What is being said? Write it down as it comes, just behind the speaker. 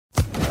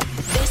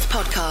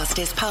podcast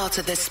is part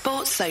of the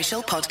Sports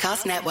Social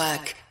Podcast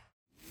Network.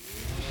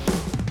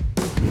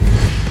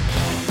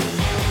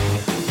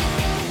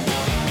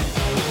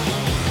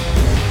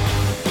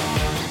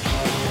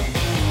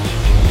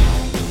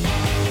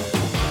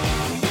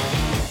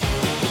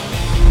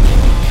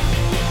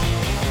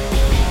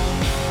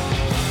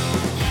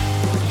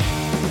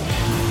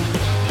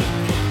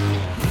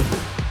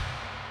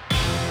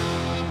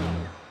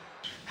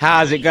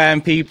 How's it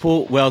going,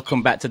 people?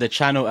 Welcome back to the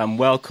channel and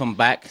welcome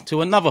back to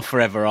another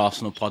Fourever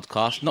Arsenal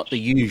podcast. Not the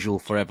usual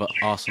Fourever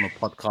Arsenal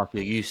podcast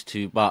you're used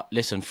to, but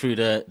listen, through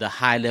the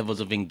high levels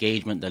of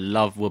engagement, the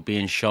love we're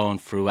being shown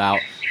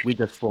throughout, we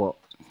just thought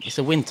it's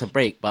a winter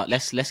break, but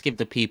let's give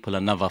the people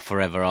another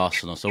Fourever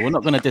Arsenal. So we're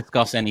not going to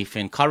discuss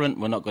anything current.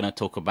 We're not going to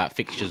talk about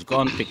fixtures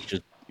gone,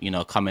 fixtures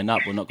coming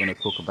up. We're not going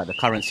to talk about the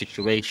current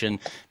situation,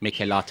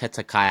 Mikel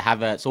Arteta, Kai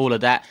Havertz, all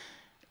of that.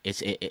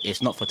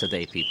 It's not for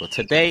today, people.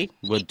 Today,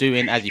 we're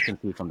doing, as you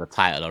can see from the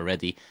title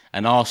already,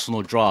 an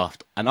Arsenal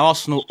draft, an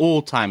Arsenal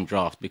all-time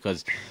draft,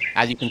 because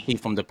as you can see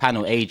from the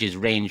panel, ages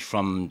range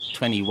from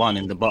 21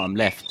 in the bottom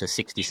left to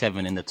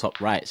 67 in the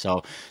top right.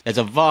 So there's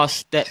a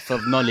vast depth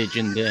of knowledge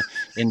in the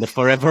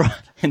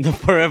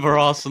Fourever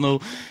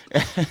Arsenal.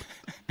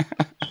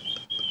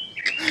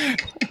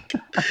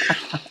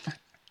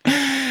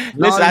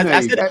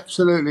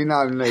 Absolutely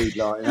no need.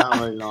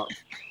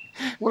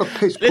 What a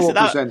piss poor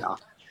presenter.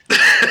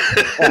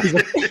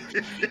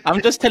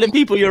 I'm just telling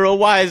people you're a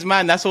wise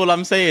man. That's all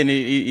I'm saying.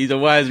 He's a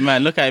wise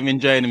man. Look at him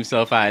enjoying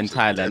himself out in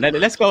Thailand.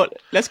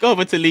 Let's go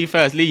over to Lee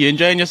first. Lee, you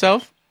enjoying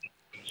yourself?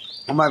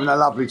 I'm having a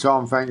lovely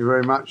time. Thank you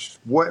very much.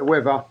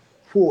 Weather.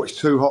 It's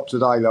too hot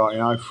today.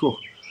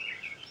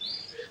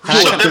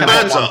 Shut them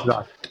birds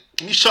up.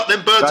 Can you shut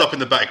them birds up in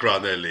the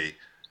background there, Lee?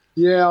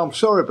 Yeah, I'm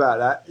sorry about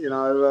that.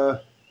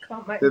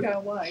 Can't make them go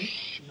away.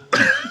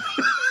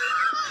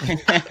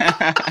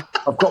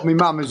 I've got my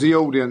mum as the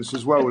audience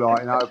as well,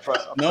 but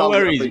no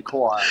worries. Be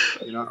quiet,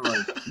 you know what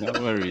I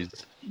mean?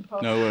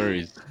 No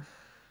worries.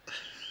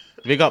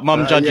 We got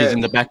mum judges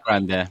in the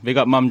background there. We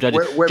got mum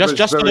judges. Weather's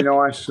just very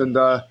nice, and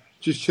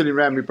just chilling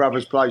around my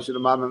brother's place at the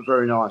moment.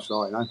 Very nice,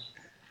 Come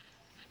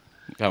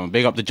on,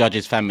 big up the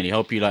judges family.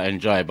 Hope you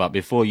enjoy. But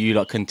before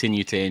you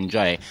continue to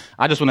enjoy,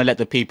 I just want to let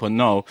the people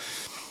know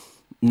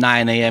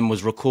 9 a.m.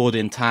 was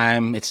recording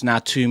time. It's now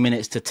 2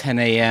 minutes to 10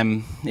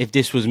 a.m. If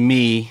this was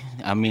me,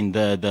 I mean,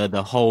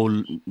 the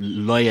whole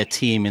lawyer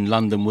team in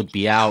London would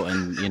be out,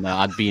 and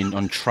I'd be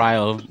on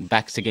trial,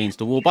 backs against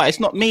the wall. But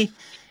it's not me.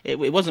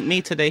 It wasn't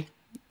me today.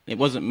 It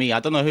wasn't me. I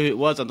don't know who it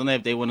was. I don't know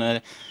if they want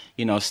to,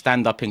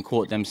 stand up in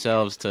court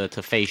themselves to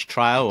face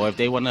trial, or if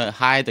they want to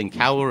hide and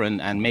cower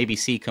and maybe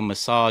seek a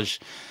massage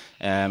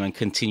and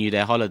continue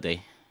their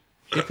holiday.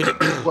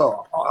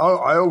 Well,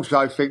 I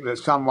also think that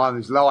someone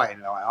is lying.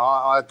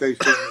 I do think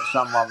that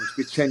someone was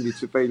pretending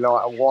to be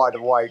wide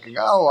awake and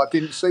go, I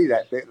didn't see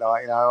that bit.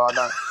 I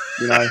don't.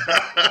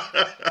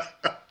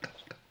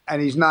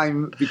 And his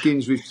name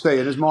begins with T,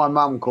 and as my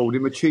mum called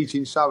him, a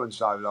cheating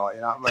so-and-so. You know what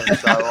I mean?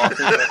 So I think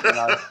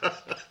that,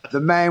 the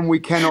man we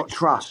cannot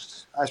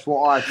trust. That's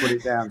what I put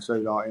it down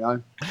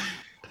to.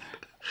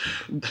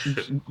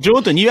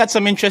 Jordan, you had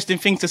some interesting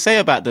things to say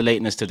about the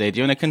lateness today. Do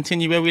you want to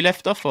continue where we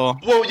left off, or?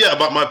 Well, yeah,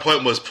 but my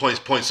point was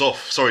points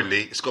off. Sorry,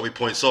 Lee, it's got to be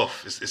points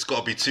off. It's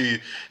got to be two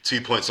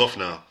points off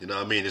now. You know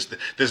what I mean?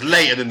 There's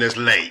late and then there's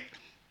late.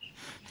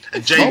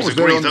 And James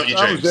agrees, don't you,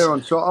 James? I was there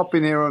on time. I've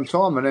been here on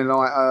time, and then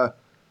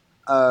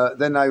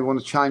then they want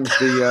to change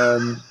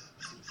the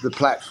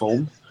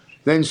platform.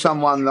 Then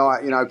someone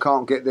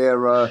can't get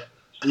their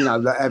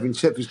they're having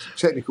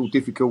technical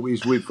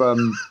difficulties with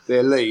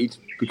their lead,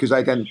 because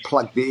they then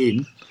plugged it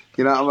in.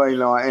 You know what I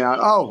mean?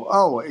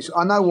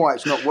 I know why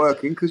it's not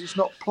working, because it's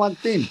not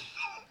plugged in.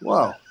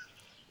 Well,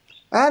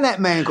 how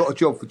that man got a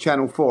job for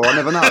Channel 4, I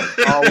never know.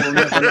 I will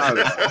never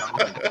know.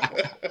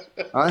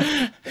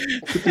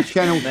 Could be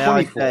Channel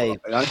 24.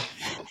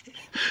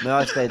 May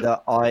I say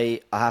that I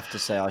have to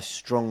say I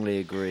strongly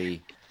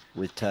agree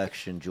with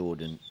Turkish and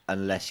Jordan,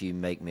 unless you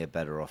make me a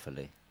better offer,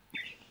 Lee.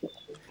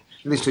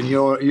 Listen,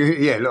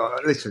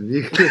 listen,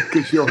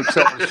 because you're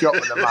top of the shop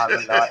at the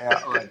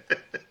moment.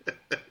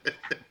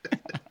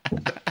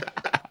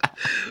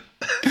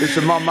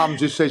 Listen, my mum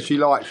just said she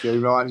likes you,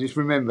 right? Just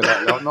remember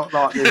that, not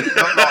like the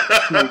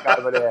sneak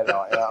over there,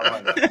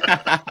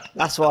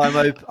 That's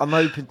why I'm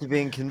open to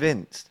being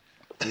convinced.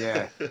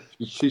 Yeah.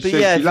 If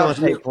you want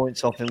to take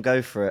points off him,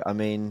 go for it. I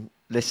mean,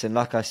 listen,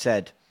 like I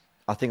said,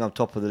 I think I'm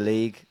top of the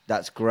league.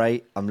 That's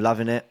great. I'm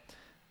loving it.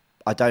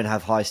 I don't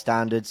have high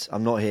standards.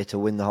 I'm not here to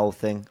win the whole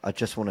thing. I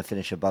just want to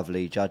finish above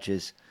Lee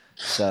judges.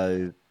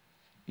 So,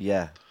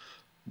 yeah,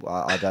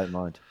 I don't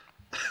mind.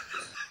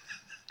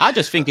 I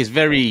just think it's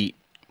very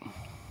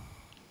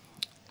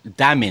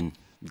damning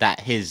that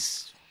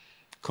his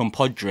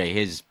compadre,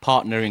 his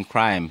partner in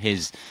crime,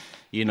 his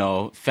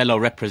fellow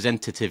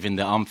representative in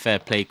the unfair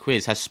play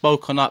quiz has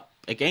spoken up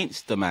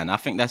against the man. I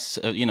think that's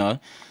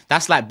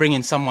that's like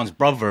bringing someone's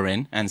brother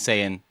in and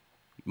saying,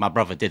 my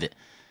brother did it.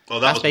 Oh,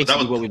 That's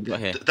basically what we've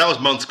got here. That was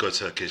months ago,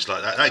 Turkish.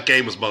 Like that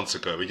game was months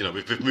ago. You know,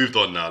 we've moved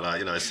on now. Like,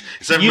 you know, it's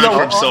every man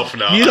for himself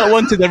now. You lot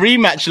wanted the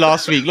rematch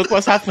last week. Look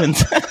what's happened.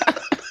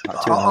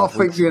 I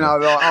think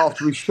like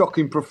after his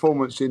shocking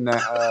performance in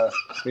that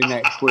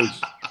quiz,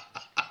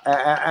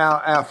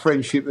 our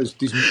friendship has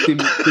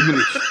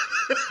diminished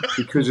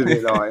because of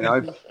it. Like, you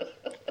know.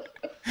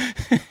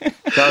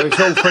 So it's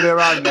all for their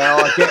own now.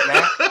 I get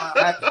that.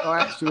 I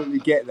absolutely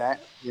get that.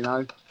 You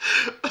know.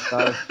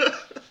 So,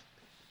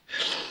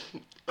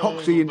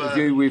 Coxie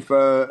interview with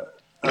Luke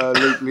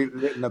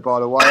Littner, by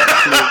the way.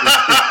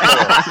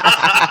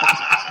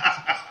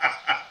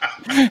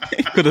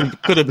 Absolutely.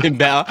 Could have been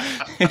better.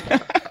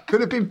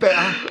 Could have been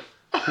better.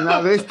 You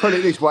know, let's put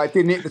it this way: it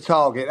didn't hit the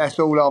target. That's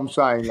all I'm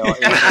saying. Like,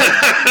 you know.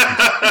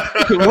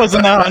 It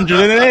wasn't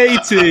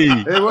 180.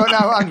 It wasn't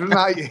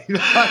 180.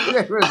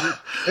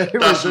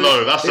 That's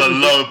low. That's a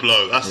low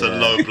blow. That's a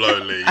low blow,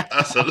 Lee.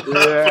 That's a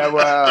low Yeah,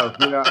 well,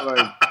 you know what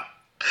I mean.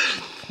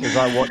 It was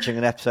like watching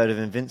an episode of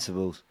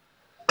Invincibles.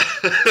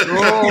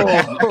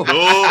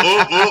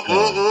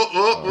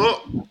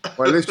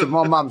 Well, listen,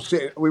 my mum's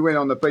sitting. We went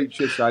on the beach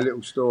yesterday. A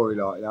little story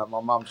like that.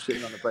 My mum's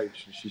sitting on the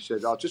beach, and she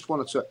said, "I just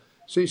wanted to."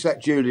 Since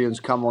that Julian's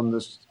come on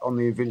the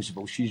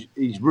Invincible, he's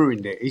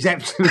ruined it. He's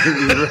absolutely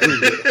ruined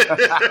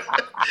it.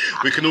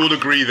 We can all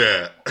agree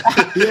there.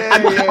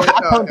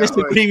 I don't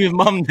disagree with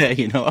Mum there.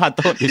 You know, I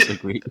don't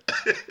disagree.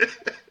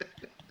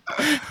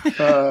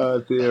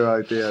 Oh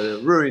dear,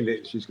 ruined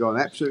it. She's gone,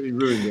 absolutely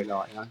ruined it.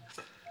 Like, you know.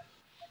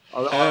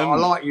 I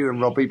like you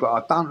and Robbie, but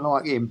I don't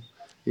like him.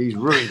 He's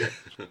ruined it.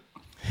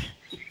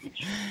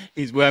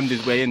 He's wormed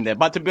his way in there.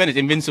 But to be honest,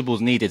 Invincibles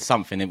needed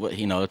something.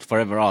 You know,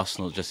 Forever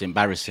Arsenal just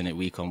embarrassing it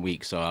week on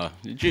week. So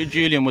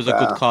Julian was a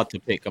good card to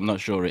pick. I'm not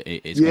sure it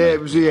is.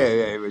 It was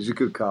a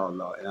good card,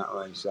 like, you know what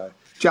I mean? So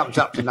jumped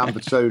up to number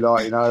 2,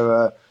 like, you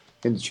know,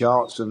 in the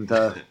charts. And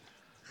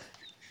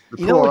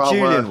you know what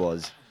Julian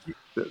was?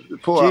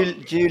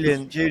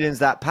 Julian's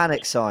that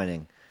panic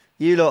signing.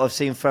 You lot have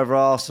seen Forever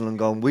Arsenal and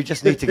gone, we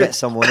just need to get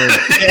someone in. We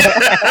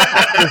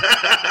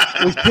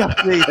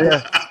just need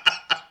to.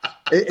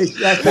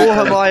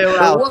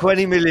 Around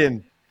 20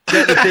 million.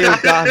 Get the deal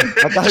done.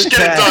 I don't just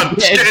care. Get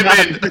it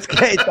done. Just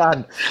get it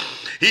done.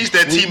 He's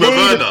their Timo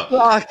Werner.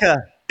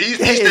 He's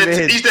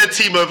their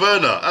Timo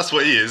Werner. That's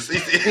what he is.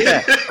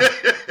 Yeah.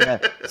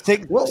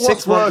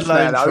 What's worse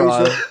now,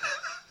 though,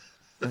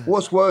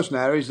 what's worse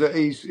now is that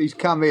he's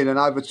come in and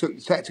overtook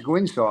the tactical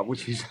insight,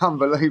 which is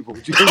unbelievable.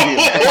 It's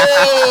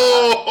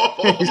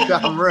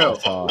unreal.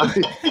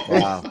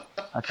 Wow.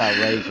 That's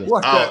outrageous.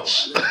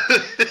 Ouch.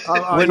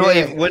 We're not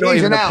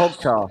even a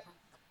podcast.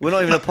 We're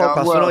not even a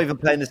podcast. We're not even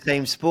playing the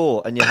same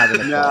sport, and you're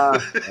having a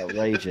podcast.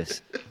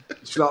 Outrageous.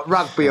 It's like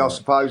rugby, I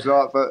suppose,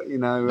 like, but you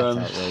know.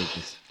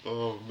 Outrageous.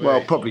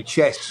 Well, probably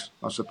chess,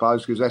 I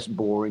suppose, because that's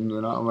boring.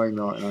 You know what I mean?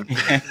 Like,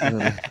 you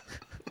know.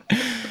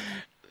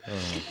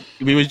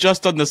 We were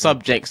just on the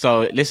subject,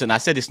 so listen, I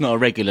said it's not a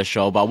regular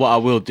show, but what I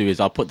will do is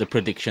I'll put the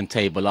prediction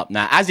table up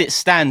now. As it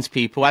stands,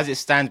 people,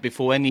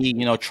 before any,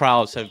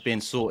 trials have been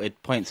sorted,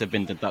 points have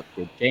been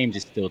deducted. James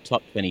is still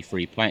top,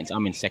 23 points.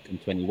 I'm in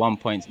second, 21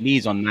 points.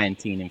 Lee's on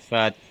 19 in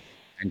third,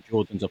 and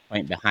Jordan's a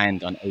point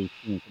behind on 18.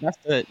 So that's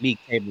the league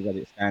table as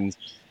it stands.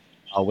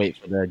 I'll wait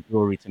for the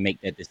jury to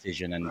make their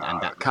decision. And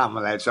that. Come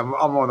on, lads. I'm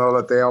on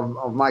holiday.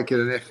 I'm making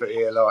an effort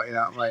here, like, you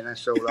know what I mean?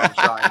 That's all I'm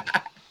saying.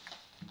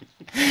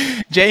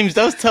 James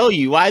does tell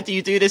you. Why do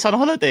you do this on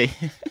holiday?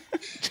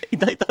 He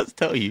does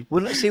tell you.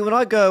 Well, see, when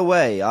I go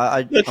away,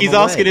 look, he's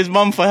asking his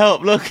mum for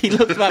help. Look, he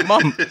looks like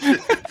mum.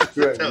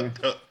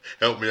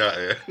 Help me out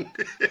here.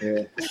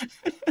 Yeah.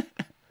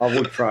 I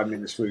would throw him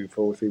in the swimming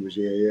pool if he was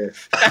here, yeah.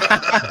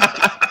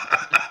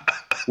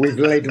 With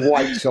lead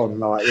weights on,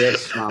 like,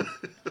 yes, mum.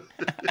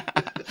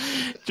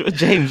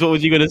 James, what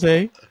was you going to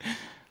say?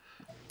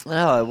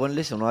 No, well,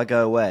 listen, when I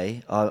go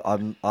away, I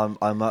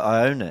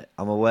own it.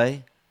 I'm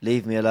away.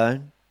 Leave me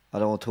alone. I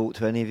don't want to talk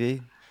to any of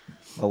you.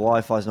 My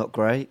Wi-Fi's not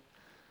great.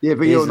 Yeah,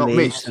 but you're not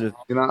missed. You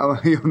know,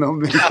 you're not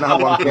missed. No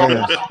one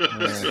cares.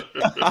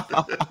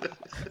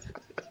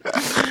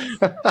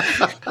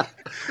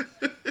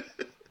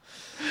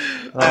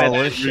 Oh,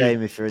 what a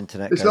shame if your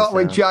internet It's goes like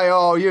when down.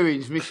 J.R.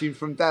 Ewing's missing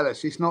from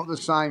Dallas. It's not the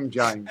same,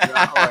 James. You know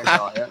what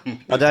I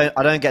mean? Like,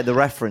 I don't get the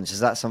reference.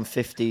 Is that some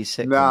 50s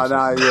sitcom? No,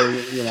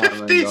 you know what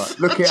I mean. Like,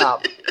 look it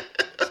up.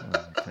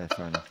 Okay,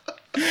 fair enough.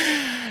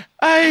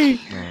 Hey.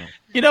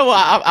 You know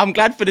what? I'm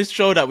glad for this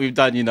show that we've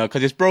done,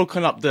 because it's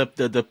broken up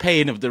the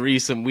pain of the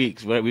recent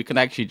weeks where we can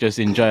actually just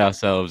enjoy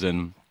ourselves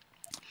and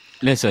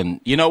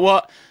listen. You know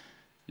what?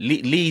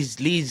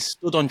 Lee's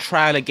stood on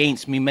trial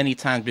against me many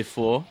times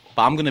before,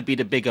 but I'm going to be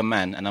the bigger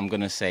man and I'm going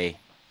to say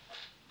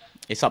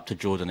it's up to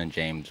Jordan and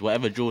James.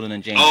 Whatever Jordan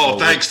and James. Oh,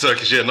 thanks,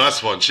 Turkish. Yeah,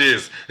 nice one.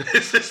 Cheers.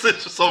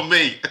 It's on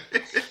me.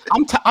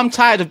 I'm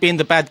tired of being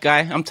the bad guy.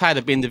 I'm tired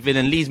of being the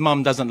villain. Lee's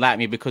mum doesn't like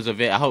me because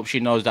of it. I hope she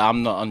knows that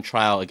I'm not on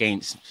trial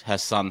against her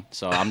son.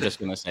 So I'm just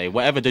going to say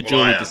whatever the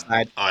jury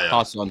decide,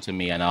 pass it on to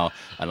me and I'll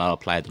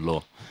apply the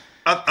law.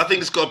 I think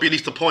it's got to be at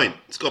least a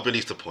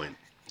point.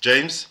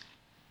 James?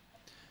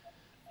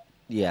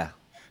 Yeah.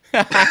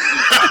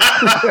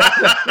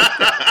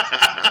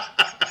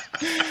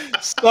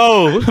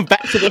 So,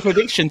 back to the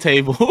prediction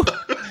table.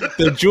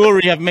 The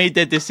jury have made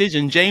their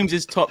decision. James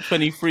is top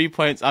 23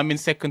 points. I'm in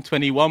second,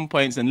 21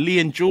 points. And Lee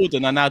and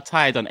Jordan are now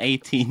tied on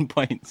 18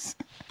 points.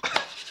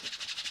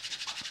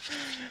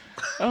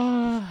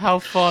 Oh, how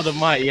far the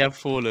mighty have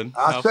fallen.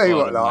 I'll tell you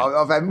what, like,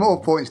 I've had more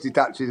points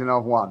deducted than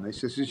I've won. It's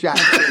just a shame.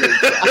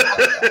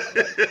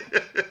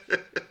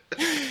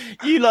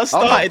 You lot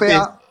started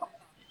this.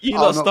 You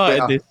lot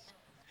started this.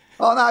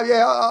 Oh no,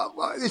 yeah,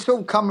 it's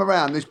all come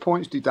around, this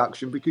points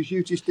deduction, because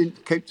you just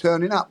didn't keep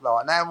turning up.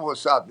 Like now, all of a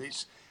sudden,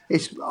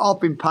 it's I've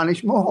been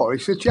punished more.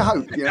 It's a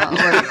joke, you know what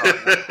I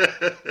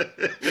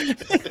mean?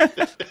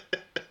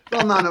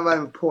 I'm not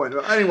having a point.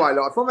 Anyway,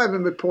 like if I'm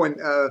having my point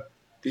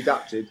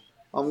deducted,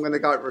 I'm going to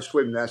go for a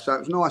swim there. So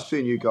it's nice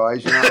seeing you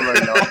guys. You know what I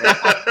mean?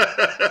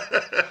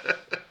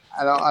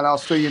 Like, and I'll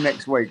see you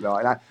next week.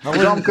 Like,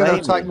 I'm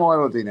going to take my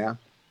holiday now.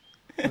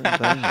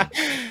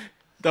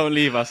 Don't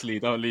leave us, Lee.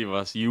 Don't leave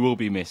us. You will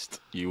be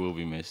missed. You will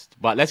be missed.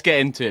 But let's get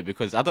into it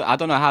because I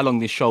don't know how long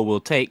this show will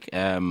take.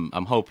 I'm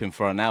hoping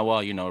for an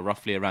hour, you know,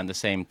 roughly around the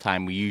same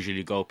time we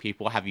usually go.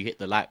 People, have you hit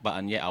the like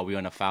button yet? Are we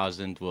on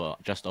 1,000? We're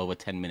just over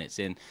 10 minutes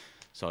in.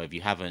 So if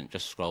you haven't,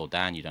 just scroll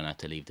down. You don't have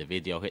to leave the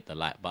video. Hit the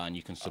like button.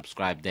 You can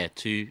subscribe there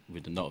too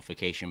with the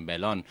notification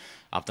bell on.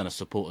 I've done a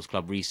supporters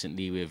club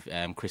recently with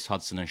Chris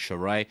Hudson and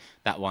Sharai.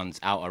 That one's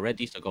out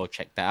already, so go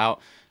check that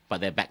out. But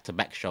they're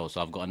back-to-back shows,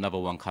 so I've got another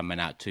one coming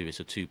out too. It's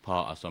a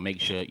two-parter, so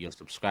make sure you're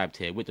subscribed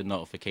here with the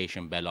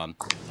notification bell on.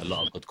 A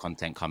lot of good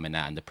content coming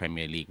out, and the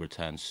Premier League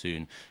returns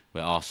soon,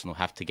 where Arsenal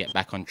have to get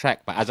back on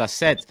track. But as I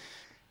said,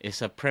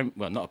 it's not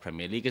a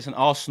Premier League, it's an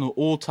Arsenal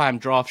all-time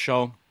draft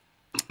show.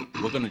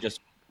 We're going to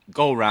just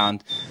go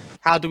around.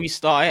 How do we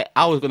start it?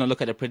 I was going to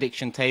look at the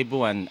prediction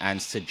table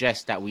and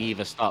suggest that we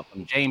either start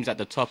from James at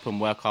the top and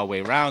work our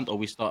way around, or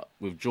we start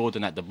with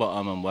Jordan at the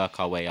bottom and work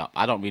our way up.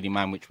 I don't really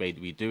mind which way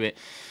we do it.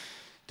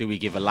 Do we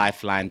give a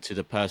lifeline to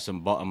the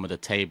person bottom of the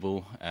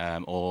table,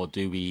 or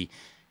do we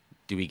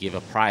give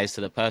a prize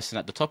to the person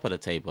at the top of the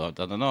table? I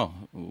don't know.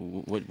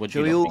 What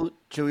do you think?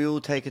 Should we all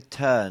take a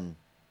turn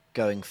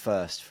going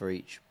first for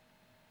each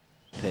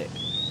pick?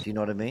 Do you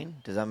know what I mean?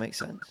 Does that make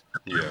sense?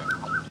 Yeah.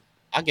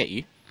 I get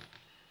you.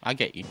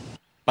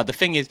 But the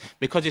thing is,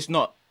 because it's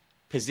not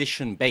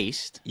position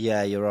based.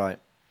 Yeah, you're right.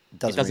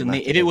 It doesn't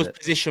need, if it was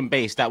position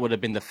based, that would have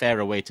been the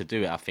fairer way to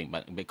do it, I think.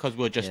 But because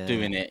we're just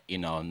doing it, you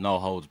know, no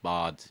holds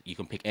barred, you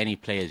can pick any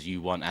players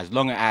you want, as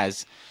long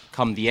as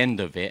come the end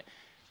of it,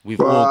 we've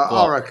all got.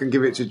 I reckon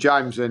give it to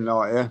James then,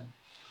 like, yeah.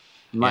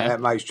 That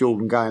makes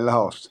Jordan going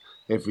last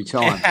every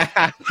time,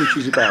 which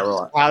is about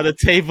right. How the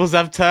tables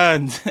have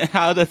turned.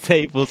 How the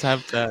tables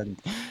have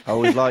turned. I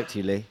always liked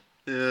you, Lee.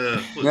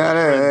 Yeah.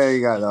 There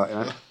you go, like, you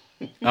know.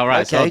 All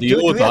right. Okay. So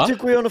Do we have to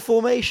agree on a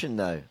formation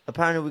though?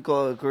 Apparently, we've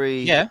got to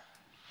agree. Yeah.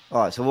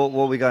 All right, so what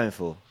are we going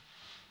for?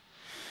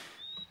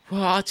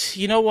 Well,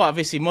 you know what?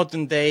 Obviously,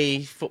 modern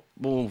day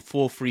football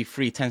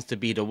 4-3-3 tends to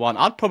be the one.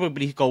 I'd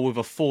probably go with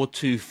a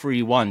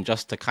 4-2-3-1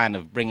 just to kind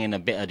of bring in a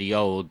bit of the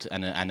old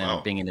and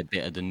then bring in a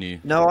bit of the new.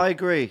 No, I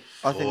agree.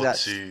 I think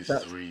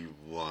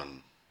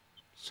 4-2-3-1.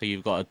 So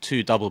you've got a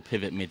 2 double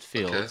pivot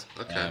midfield.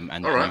 Okay.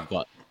 And all right. you've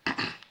got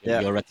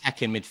your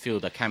attacking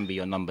midfielder can be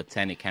your number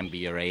 10. It can be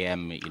your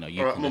AM. You know,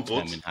 you can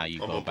determine how you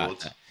go about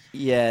that.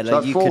 Yeah,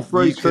 like so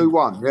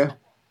 4-3-2-1, yeah.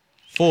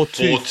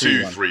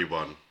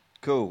 4-2-3-1.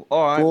 Cool.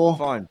 All right.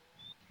 Fine.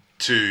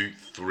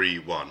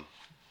 2-3-1.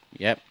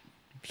 Yep.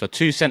 So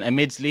 2 centre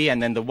mids, Lee,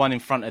 and then the one in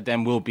front of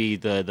them will be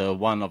the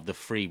one of the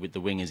 3 with the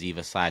wingers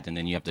either side, and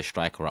then you have the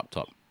striker up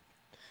top.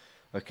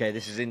 Okay,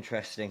 this is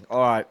interesting.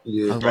 All right.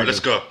 Yeah. All right, let's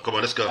go. Come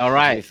on, let's go. All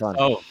right.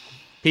 So,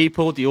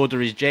 people, the order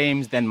is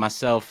James, then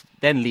myself,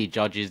 then Lee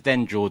judges,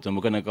 then Jordan.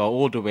 We're going to go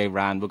all the way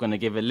around. We're going to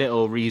give a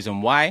little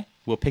reason why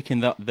we're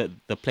picking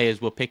the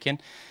players we're picking.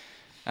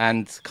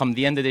 And come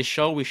the end of this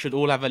show, we should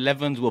all have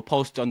 11s. We'll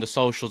post it on the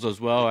socials as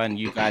well. And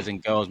you guys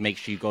and girls, make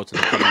sure you go to the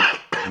comments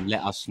and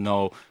let us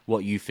know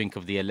what you think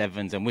of the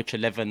 11s and which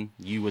 11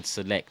 you would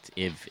select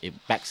if it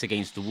backs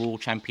against the wall.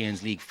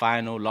 Champions League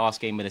final, last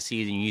game of the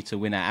season, you need to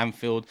win at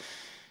Anfield.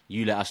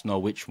 You let us know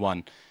which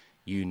one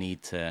you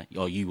need to,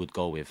 or you would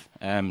go with.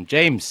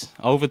 James,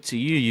 over to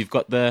you. You've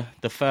got the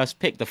first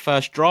pick, the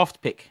first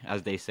draft pick,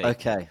 as they say.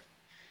 Okay.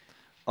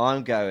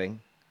 I'm going.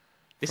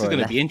 This is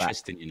going to be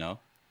interesting, you know.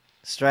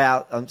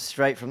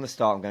 Straight from the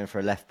start, I'm going for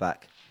a left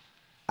back,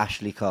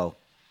 Ashley Cole.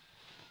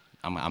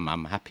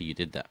 I'm happy you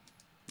did that,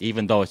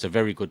 even though it's a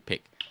very good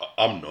pick.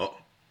 I'm not,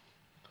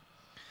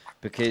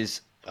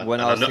 because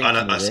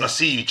I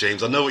see you,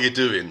 James. I know what you're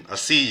doing. I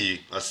see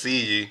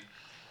you.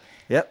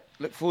 Yep.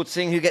 Look forward to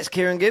seeing who gets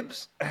Kieran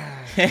Gibbs.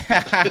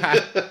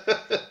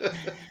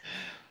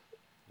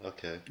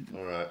 Okay.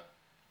 All right.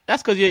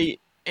 That's because you.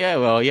 Yeah,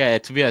 well, yeah.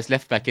 To be honest,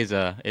 left back is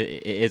a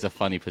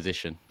funny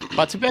position.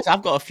 But to be honest,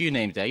 I've got a few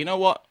names there. You know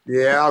what?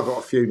 Yeah, I've got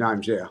a few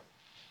names here.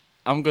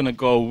 I'm gonna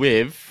go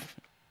with,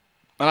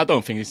 and I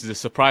don't think this is a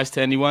surprise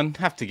to anyone.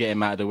 Have to get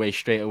him out of the way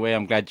straight away.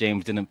 I'm glad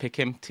James didn't pick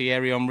him.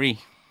 Thierry Henry.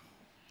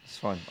 It's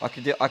fine. I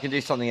can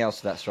do something else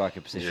to that striker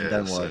position.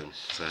 Don't worry.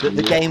 Same.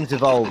 The game's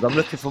evolved. I'm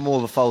looking for more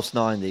of a false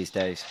 9 these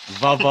days.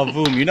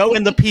 Boom. You know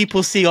when the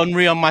people see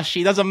Henri on my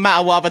sheet, doesn't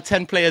matter what other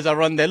 10 players are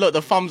on there. Look,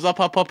 the thumbs up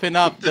are popping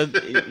up.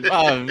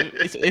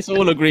 It's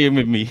all agreeing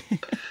with me.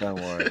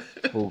 Don't worry.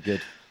 All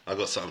good. I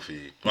got something for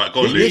you. Right, go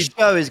on, Lee. This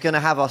show is going to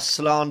have us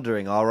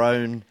slandering our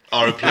own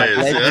players.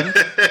 Yeah.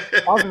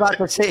 I was about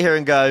to sit here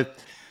and go,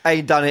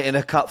 ain't done it in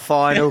a cup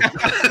final. Bottle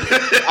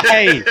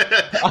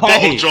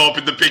job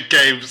in the big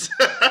games.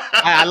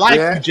 I like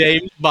you,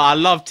 James, but I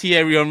love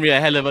Thierry Henry a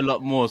hell of a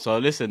lot more. So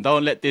listen,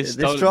 don't let this.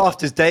 This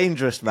draft is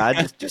dangerous,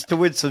 man. Just to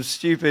win some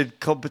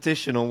stupid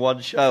competition on one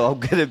show, I'm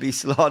going to be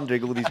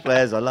slandering all these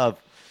players I love.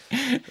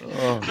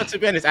 But to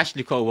be honest,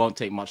 Ashley Cole won't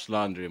take much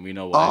slandering. We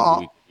know what angle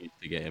we can use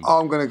to get him.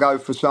 I'm going to go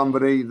for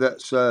somebody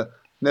that's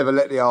never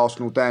let the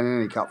Arsenal down in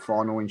any cup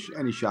final in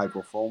any shape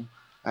or form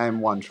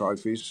and won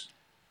trophies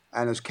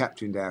and has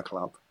captained our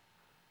club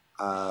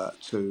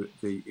to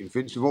the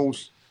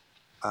Invincibles,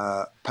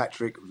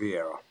 Patrick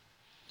Vieira.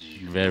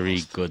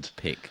 Very good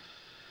pick.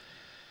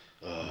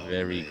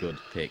 Very good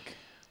pick.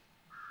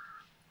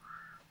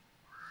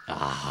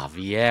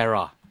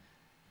 Vieira.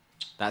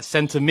 That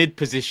centre mid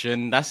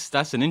position,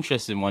 that's an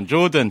interesting one.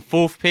 Jordan,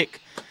 4th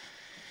pick.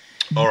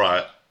 All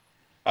right.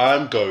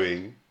 I'm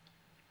going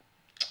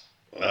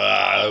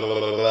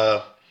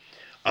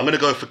to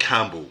go for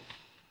Campbell.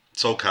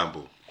 Sol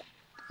Campbell.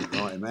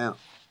 Write him out.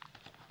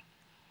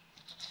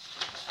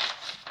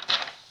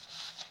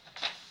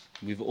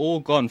 We've all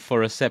gone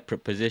for a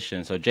separate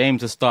position. So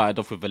James has started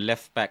off with a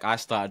left back. I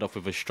started off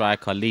with a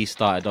striker. Lee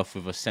started off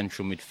with a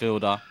central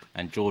midfielder.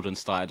 And Jordan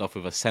started off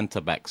with a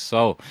centre back.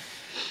 So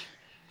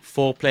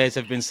 4 players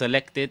have been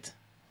selected.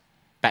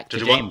 Back to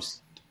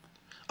James.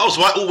 Oh,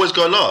 so I always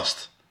go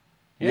last?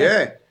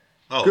 Yeah.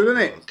 Oh, good,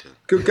 isn't it? Okay.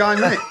 Good game,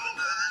 isn't it?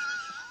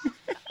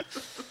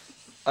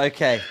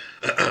 Okay.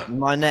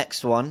 My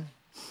next one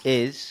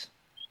is...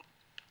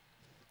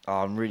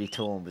 I'm really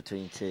torn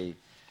between 2.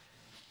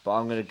 But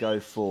I'm going to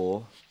go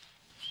for...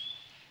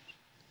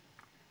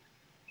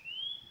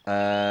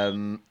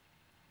 damn.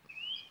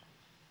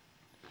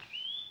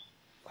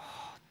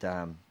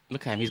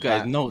 Look at him. He's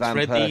got his notes Van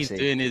ready.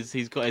 Persie.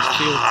 He's got his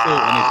field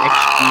tilt and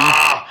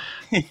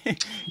his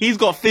XG. He's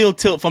got field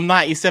tilt from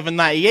 97,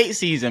 98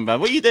 season, bro.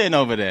 What are you doing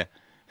over there?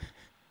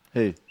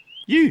 Who?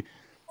 You.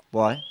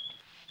 Why?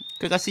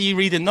 Because I see you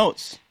reading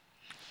notes.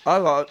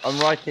 Oh, I'm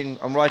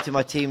writing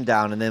my team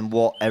down and then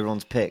what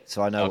everyone's picked,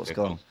 so I know what's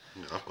gone.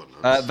 Yeah, I've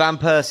got notes. Van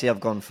Persie, I've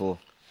gone for.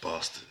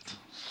 Bastard.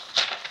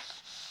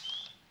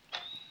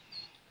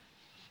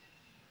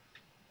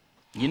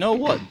 You know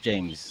what,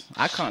 James?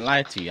 I can't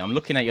lie to you. I'm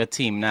looking at your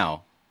team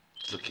now.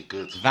 It's looking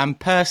good. Van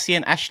Persie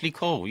and Ashley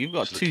Cole. You've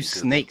got 2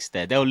 snakes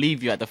there. They'll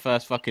leave you at the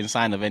first fucking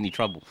sign of any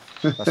trouble.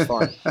 That's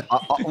fine.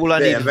 All I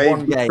need is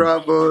one game.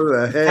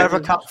 Fourever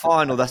Cup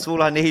final. That's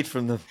all I need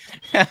from them.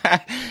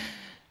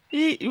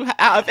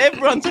 Out of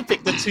everyone to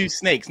pick the 2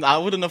 snakes, I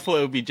wouldn't have thought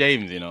it would be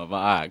James, you know. But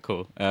all right,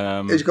 cool.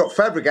 He's got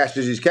Fabregas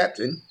as his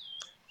captain.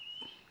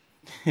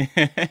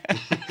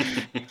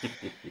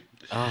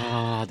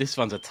 This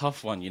one's a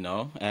tough one, you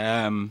know.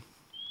 No,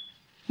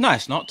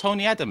 it's not.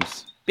 Tony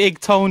Adams. Big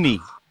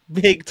Tony.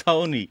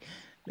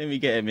 Let me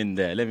get him in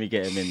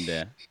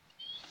there.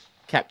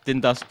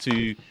 Captained us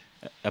to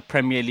a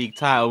Premier League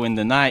title in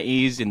the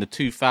 90s, in the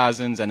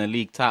 2000s, and a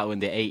league title in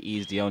the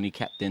 80s. The only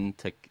captain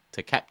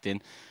to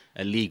captain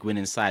a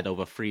league-winning side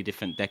over 3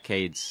 different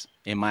decades,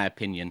 in my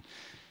opinion.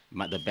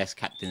 The best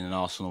captain in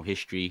Arsenal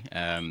history.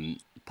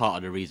 Part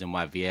of the reason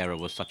why Vieira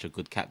was such a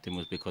good captain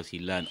was because he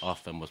learned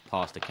off and was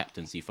passed the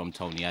captaincy from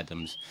Tony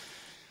Adams.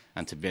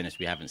 And to be honest,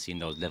 we haven't seen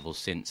those levels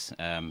since.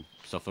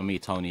 So for me,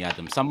 Tony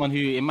Adams, someone who,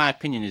 in my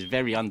opinion, is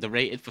very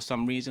underrated for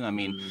some reason. I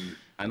mean,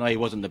 I know he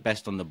wasn't the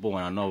best on the ball,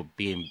 and I know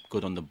being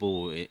good on the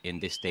ball in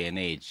this day and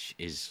age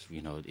is,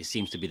 you know, it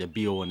seems to be the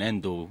be-all and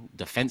end-all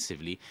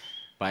defensively.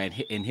 But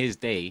in his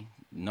day,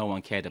 no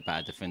one cared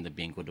about a defender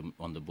being good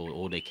on the ball.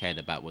 All they cared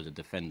about was a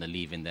defender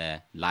leaving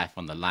their life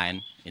on the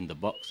line in the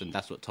box, and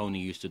that's what Tony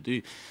used to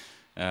do.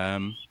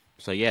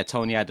 So yeah,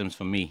 Tony Adams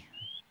for me.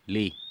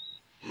 Lee.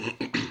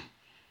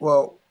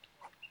 Well,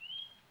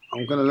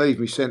 I'm going to leave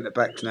me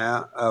centre-backs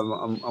now.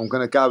 I'm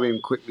going to go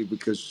in quickly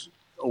because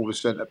all the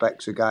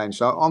centre-backs are going.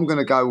 So I'm going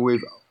to go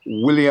with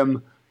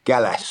William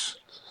Gallas.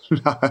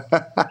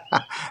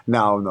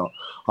 No, I'm not.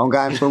 I'm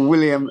going for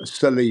William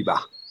Saliba.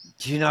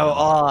 Do you know?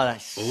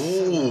 That's so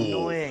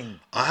annoying.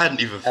 I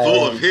hadn't even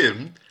thought of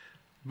him.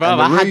 Bro,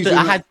 I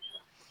had.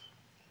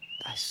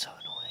 That's so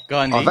annoying. Go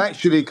on, I've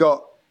actually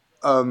got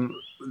the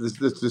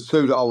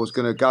 2 that I was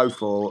going to go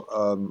for.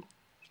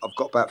 I've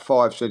got about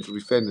 5 central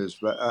defenders,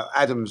 but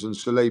Adams and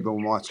Saliba were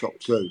my top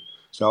 2.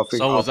 So I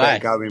think I'll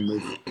better go in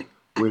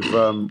with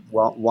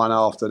one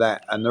after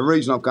that. And the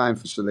reason I'm going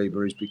for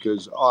Saliba is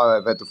because I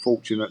have had the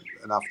fortune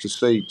enough to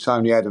see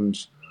Tony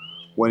Adams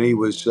when he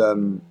was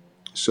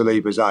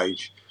Saliba's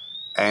age.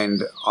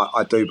 And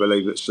I do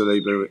believe that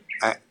Saliba,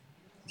 at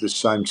the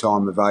same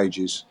time of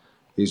ages,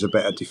 is a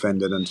better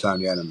defender than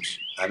Tony Adams.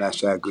 And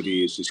that's how good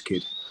he is, this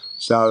kid.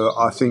 So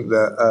I think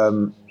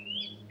that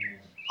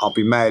I'll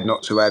be mad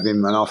not to have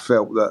him. And I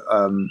felt that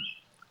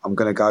I'm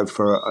going to go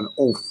for an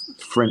all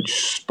French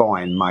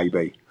spine,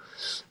 maybe.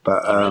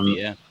 But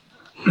yeah.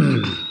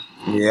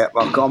 yeah,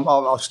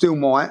 I still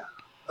might.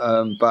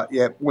 But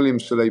yeah, William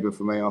Saliba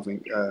for me, I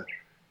think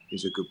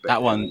is a good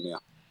bet.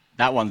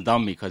 That one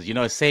done me because,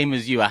 same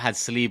as you, I had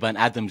Saliba and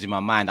Adams in my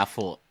mind. I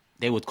thought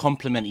they would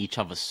complement each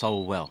other so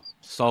well.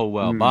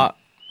 But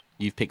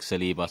you've picked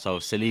Saliba. So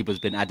Saliba's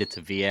been added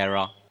to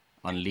Vieira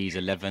on Lee's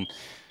 11.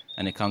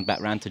 And it comes back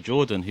round to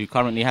Jordan, who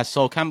currently has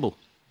Sol Campbell.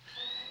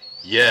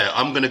 Yeah,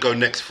 I'm going to go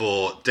next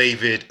for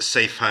David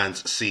Safe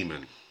Hands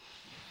Seaman.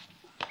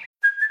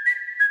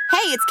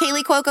 Hey, it's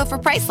Kaylee Cuoco for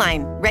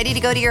Priceline. Ready to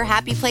go to your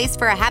happy place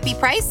for a happy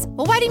price?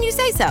 Well, why didn't you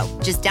say so?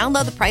 Just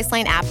download the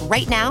Priceline app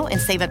right now and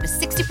save up to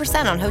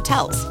 60% on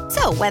hotels.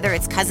 So whether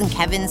it's Cousin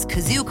Kevin's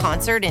Kazoo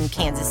Concert in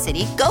Kansas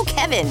City, go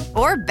Kevin,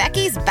 or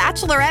Becky's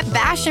Bachelorette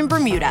Bash in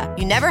Bermuda,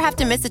 you never have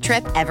to miss a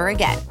trip ever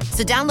again.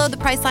 So download the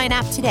Priceline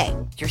app today.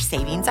 Your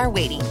savings are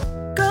waiting.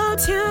 Go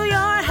to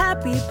your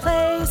happy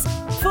place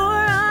for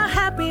a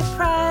happy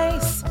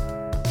price.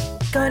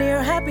 Go to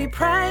your happy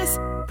price,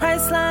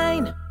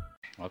 Priceline.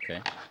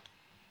 Okay.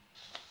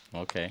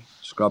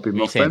 Scrubbing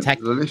my friend to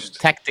the list.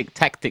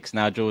 Tactics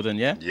now, Jordan,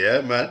 yeah? Yeah,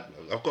 man.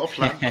 I've got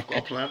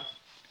a plan.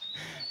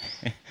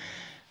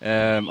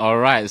 All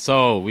right,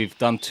 so we've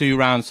done 2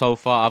 rounds so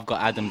far. I've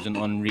got Adams and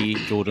Henry.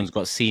 Jordan's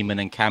got Seaman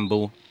and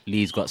Campbell.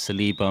 Lee's got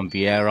Saliba and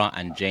Vieira.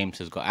 And James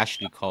has got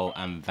Ashley Cole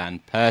and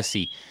Van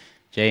Persie.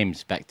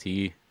 James, back to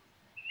you.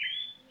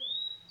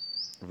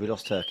 Have we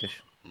lost Turkish?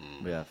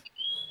 We have.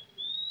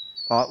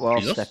 All right, well,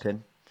 I'll step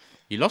in.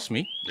 You lost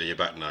me? Yeah, you're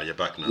back now. No,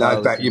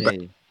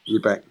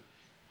 you're back.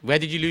 Where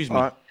did you lose me?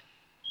 Right.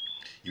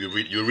 You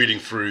were reading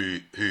through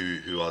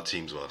who our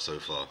teams were so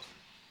far.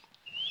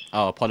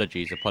 Oh,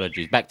 apologies.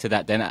 Back to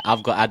that then.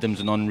 I've got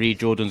Adams and Henry.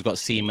 Jordan's got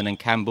Seaman and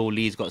Campbell.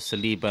 Lee's got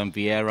Saliba and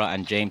Vieira.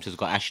 And James has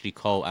got Ashley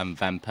Cole and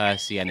Van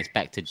Persie. And it's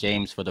back to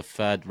James for the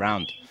 3rd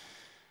round.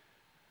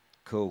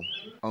 Cool.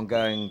 I'm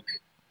going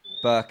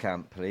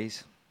Bergkamp,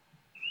 please.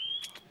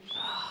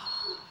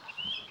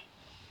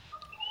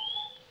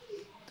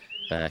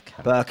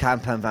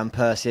 Bergkamp and Van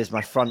Persie is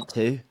my front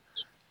 2.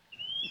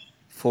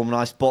 Form a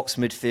nice box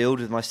midfield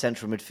with my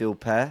central midfield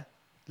pair.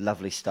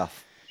 Lovely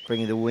stuff.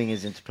 Bringing the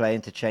wingers into play,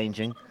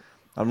 interchanging.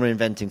 I'm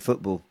reinventing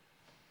football.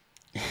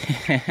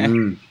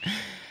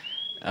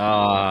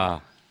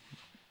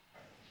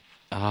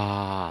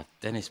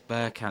 Dennis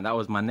Bergkamp. That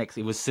was my next.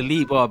 It was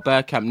Saliba or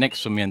Bergkamp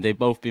next for me, and they've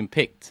both been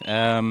picked.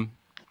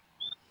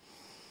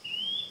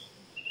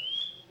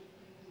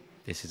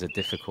 This is a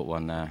difficult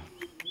one now.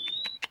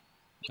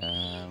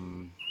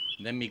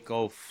 Let me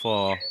go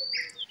for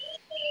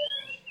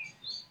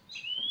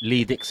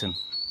Lee Dixon.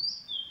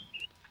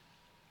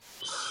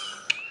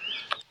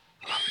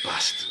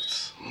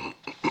 Bastards.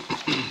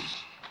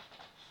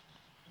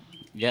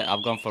 Yeah,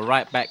 I've gone for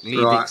right back Lee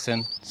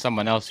Dixon.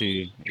 Someone else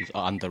who is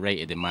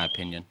underrated in my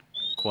opinion.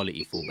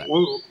 Quality fullback.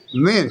 Well,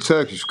 me and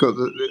Turkish got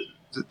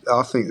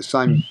I think the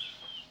same,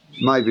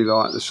 maybe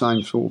like the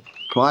same sort of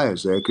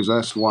players there, because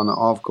that's the one that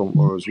I've gone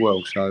for as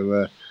well.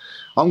 So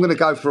I'm going to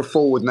go for a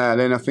forward now.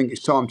 Then I think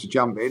it's time to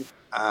jump in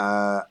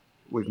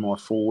with my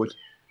forward,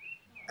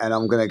 and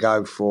I'm going to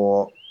go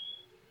for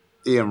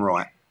Ian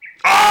Wright.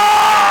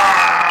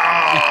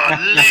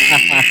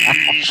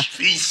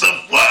 Piece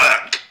of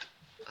work.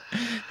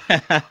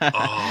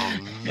 Oh,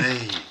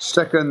 mate.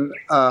 Second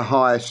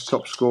highest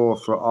top scorer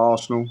for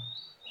Arsenal.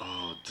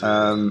 Oh,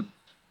 dear.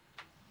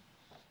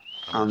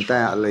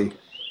 Undoubtedly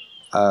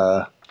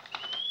a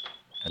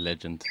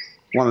legend.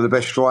 One of the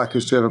best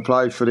strikers to ever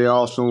play for the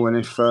Arsenal, and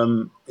if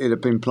he'd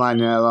have been playing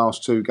in our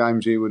last 2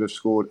 games, he would have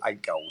scored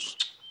 8 goals.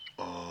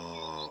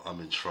 Oh, I'm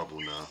in trouble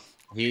now.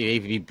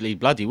 He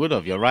bloody would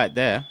have. You're right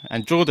there.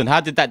 And Jordan, how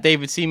did that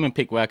David Seaman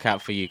pick work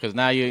out for you? Because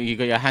now you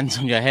got your hands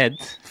on your head,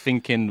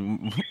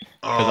 thinking.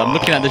 Because I'm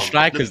looking at the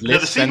strikers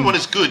list. The Seaman one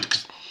is good.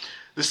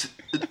 The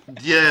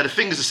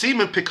thing is, the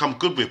Seaman pick I'm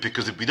good with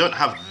because we don't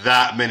have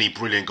that many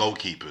brilliant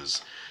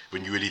goalkeepers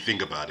when you really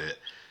think about it.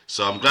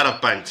 So I'm glad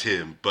I've banked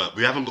him, but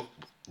we haven't got.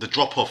 The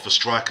drop-off for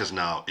strikers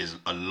now is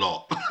a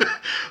lot.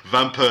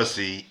 Van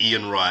Persie,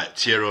 Ian Wright,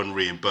 Thierry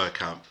Henry and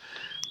Bergkamp.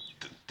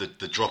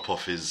 The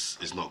drop-off is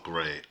not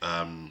great.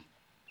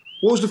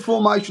 What was the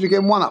formation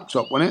again? 1 up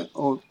top, wasn't it?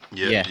 Or...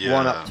 Yeah.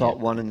 1 up top,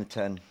 1 in the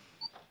 10.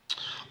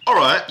 All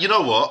right, you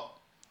know what?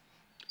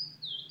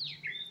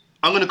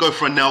 I'm going to go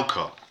for a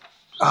Nelka.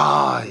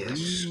 Ah,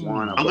 yes.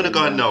 I'm going to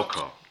go a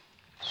Nelka.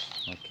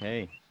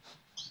 Okay.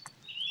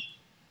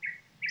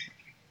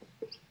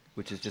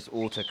 Which is just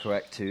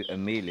autocorrect to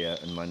Amelia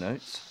in my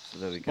notes. So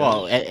there we go.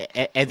 Well,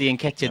 Eddie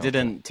Nketiah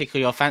didn't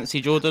tickle your fancy,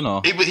 Jordan,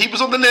 or he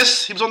was on the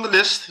list. He was on the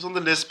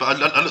list.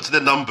 But I looked at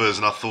the numbers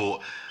and I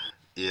thought,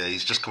 yeah,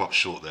 he's just come up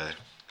short there.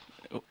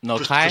 No,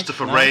 Kai?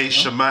 Christopher Ray,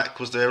 Shamak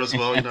was there as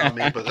well. You know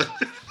what I mean?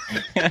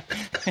 But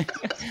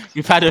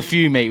we've had a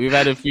few, mate. We've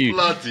had a few.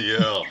 Bloody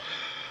hell!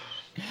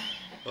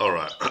 All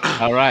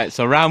right.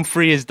 So round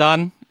 3 is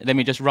done. Let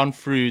me just run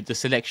through the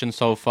selection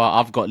so far.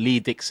 I've got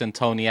Lee Dixon,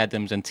 Tony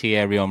Adams, and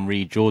Thierry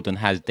Henry. Jordan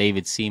has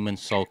David Seaman,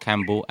 Sol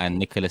Campbell, and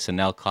Nicholas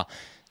Anelka.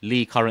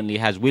 Lee currently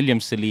has William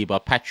Saliba,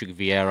 Patrick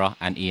Vieira,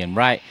 and Ian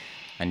Wright.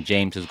 And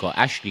James has got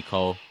Ashley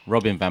Cole,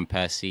 Robin Van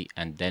Persie,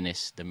 and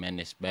Dennis the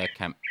Menace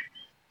Bergkamp.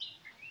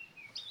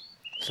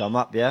 So I'm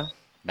up, yeah?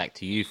 Back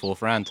to you,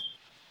 fourth round.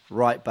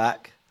 Right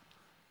back,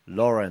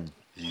 Lauren.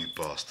 You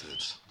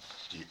bastards.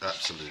 You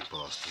absolute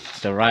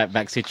bastards. The right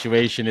back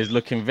situation is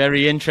looking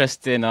very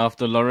interesting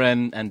after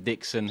Lauren and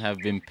Dixon have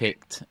been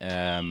picked.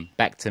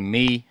 Back to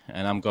me,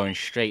 and I'm going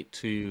straight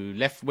to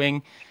left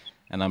wing,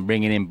 and I'm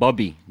bringing in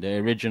Bobby, the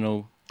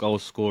original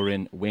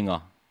goal-scoring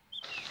winger.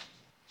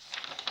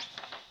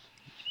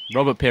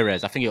 Robert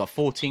Pires, I think he got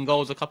 14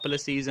 goals a couple of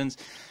seasons.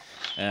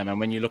 And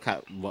when you look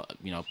at what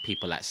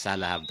people like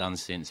Salah have done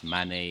since,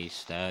 Mane,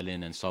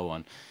 Sterling, and so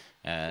on,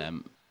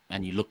 and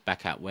you look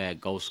back at where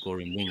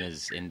goal-scoring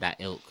wingers in that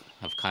ilk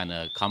have kind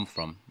of come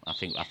from, I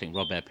think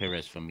Robert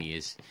Pires for me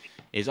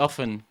is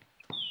often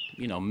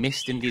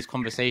missed in these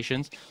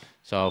conversations.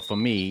 So for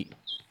me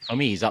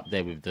he's up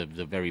there with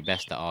the very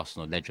best at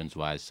Arsenal,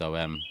 legends-wise. So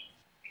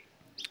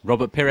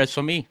Robert Pires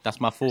for me, that's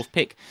my fourth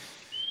pick.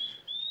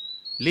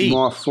 Lee,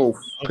 my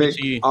fourth pick,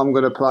 I'm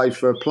going to play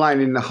for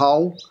playing in the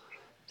hole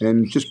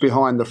and just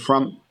behind the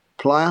front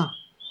player.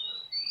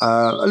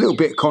 A little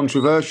bit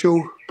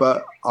controversial,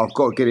 but I've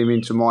got to get him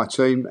into my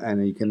team,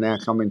 and he can now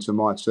come into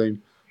my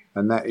team,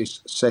 and that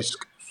is Cesc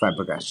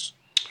Fabregas.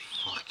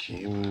 Fuck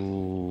you.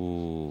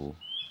 Ooh.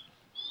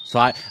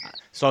 So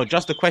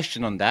just a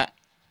question on that.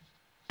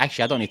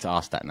 Actually, I don't need to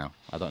ask that now.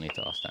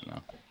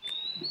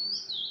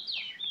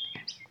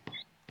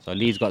 So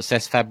Lee's got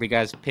Cesc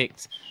Fabregas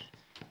picked.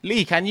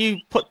 Lee, can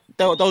you put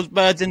those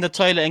birds in the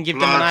toilet and give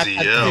them an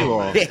iPad too?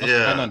 Or what's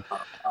going on?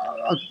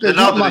 There's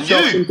not much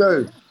I can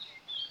do.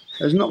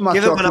 There's not much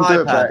I can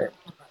do about it.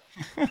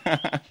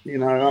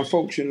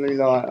 Unfortunately,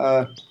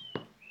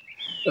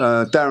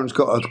 Darren's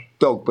got a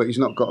dog, but he's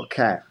not got a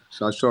cat.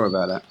 So sorry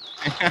about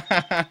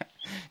that.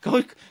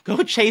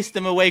 Go chase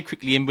them away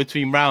quickly in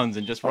between rounds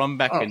and just run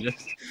back and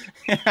just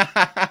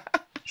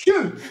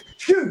shoot.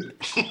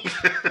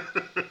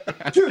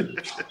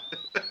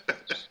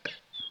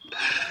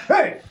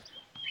 Hey.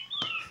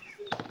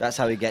 That's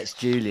how he gets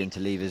Julian to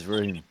leave his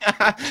room.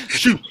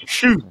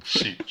 shoot.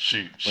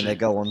 When they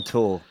go on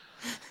tour.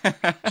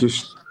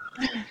 Just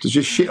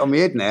shit on my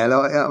head now.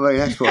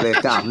 That's what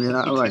they've done. You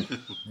know what I mean?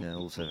 Yeah,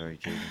 also very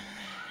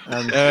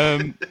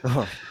Julian.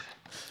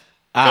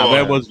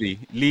 Where was we?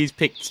 Lee's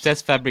picked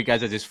Cesc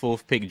Fabregas as his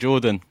fourth pick.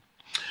 Jordan.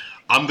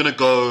 I'm going to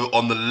go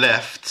on the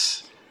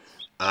left,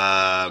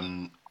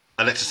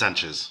 Alexis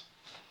Sanchez.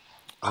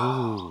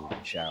 Oh,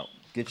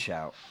 good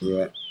shout.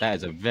 Yeah. That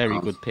is a very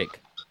good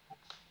pick.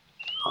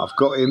 I've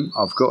got him,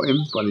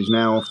 but he's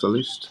now off the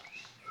list.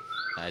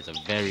 That is a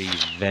very,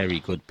 very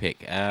good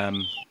pick.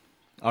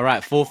 All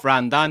right, fourth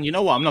round done. You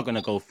know what? I'm not going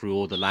to go through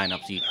all the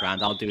lineups each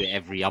round. I'll do it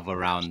every other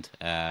round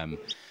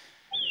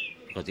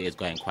because it is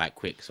going quite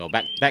quick. So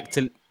back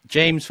to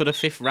James for the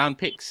fifth round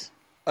picks.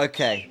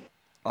 Okay,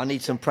 I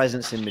need some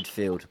presence in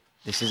midfield.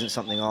 This isn't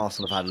something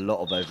Arsenal have had a lot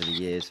of over the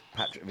years.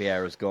 Patrick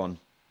Vieira's gone.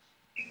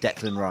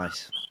 Declan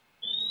Rice.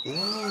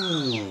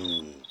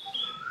 Ooh.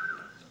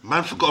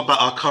 Man forgot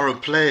about our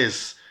current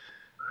players.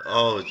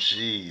 Oh,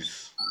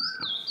 jeez.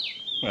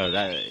 Well,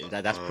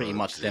 that's pretty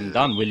much them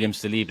done. William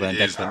Saliba and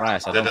Declan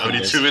Rice. They're the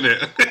only two in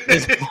it.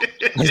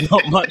 There's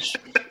not much.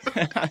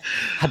 I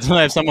don't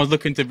know if someone's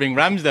looking to bring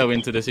Ramsdale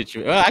into the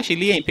situation. Well, actually,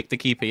 Lee ain't picked the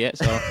keeper yet,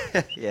 so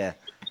yeah.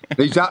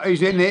 He's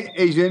in it.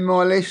 He's in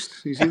my list.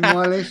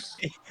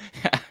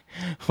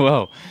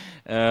 Well,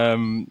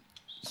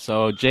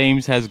 so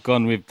James has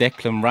gone with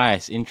Declan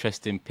Rice.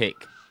 Interesting pick.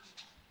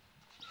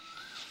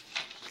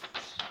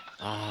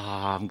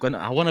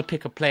 I want to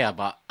pick a player,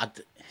 but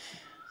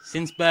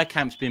since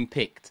Bergkamp's been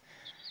picked,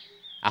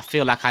 I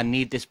feel like I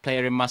need this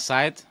player in my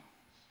side.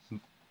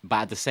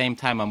 But at the same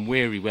time, I'm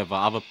wary whether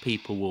other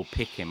people will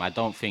pick him. I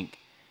don't think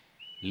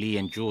Lee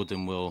and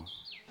Jordan will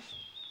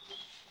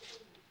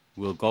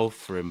go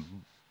for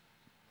him.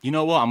 You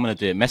know what? I'm going to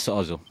do it. Mesut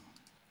Ozil.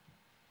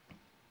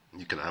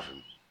 You can have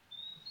him.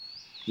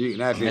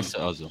 Mesut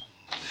Ozil.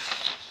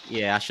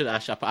 Yeah,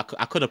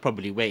 I could have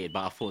probably waited,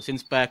 but I thought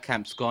since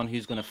Bergkamp's gone,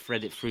 who's going to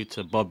thread it through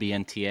to Bobby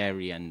and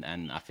Thierry? And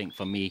I think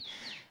for me,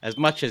 as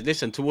much as,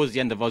 towards the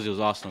end of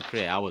Ozil's Arsenal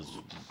career, I was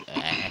a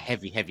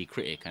heavy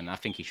critic, and I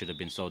think he should have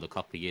been sold a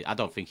couple of years. I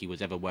don't think he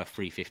was ever worth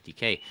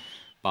 350k,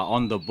 but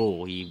on the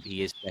ball,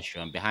 he is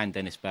special. And behind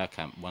Dennis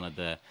Bergkamp, one of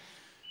the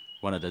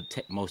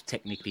most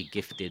technically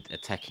gifted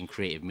attacking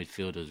creative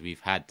midfielders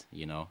we've had,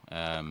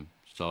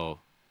 So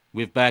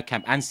with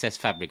Bergkamp and Cesc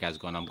Fabregas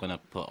gone, I'm going to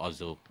put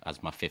Ozil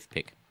as my fifth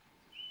pick.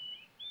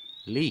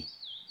 Lee.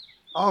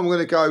 I'm going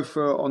to go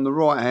for on the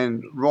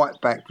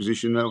right back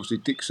position. Obviously,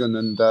 Dixon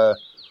and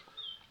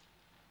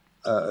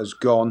has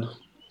gone,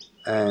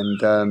 and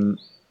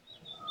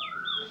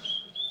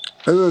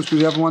who else was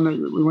the other one that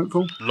we went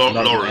for?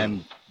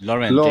 Lauren.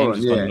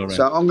 Lauren. Yeah.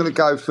 So I'm going to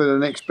go for the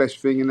next best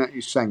thing, and that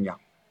is Sanya.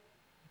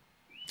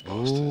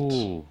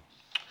 Ooh.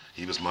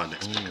 He was my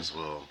next pick as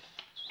well.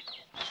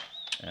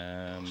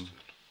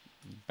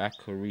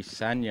 Bakary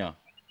Sanya.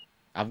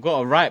 I've got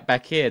a right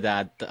back here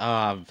that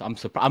I'm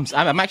surprised.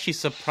 I'm actually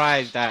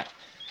surprised that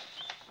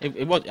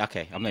It was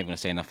okay. I'm not even gonna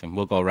say nothing.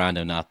 We'll go around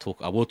and I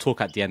will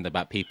talk at the end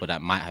about people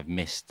that might have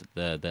missed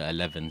the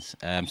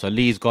 11s. So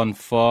Lee's gone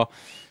for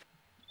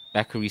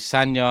Bakary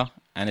Sagna,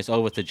 and it's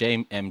over to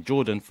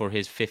Jordan for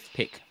his 5th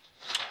pick.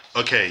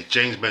 Okay,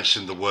 James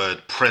mentioned the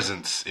word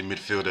presence in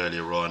midfield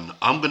earlier on.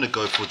 I'm going to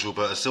go for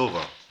Gilberto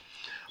Silva.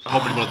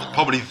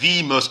 Probably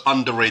the most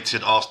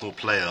underrated Arsenal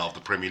player of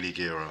the Premier League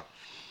era.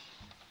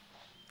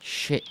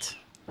 Shit.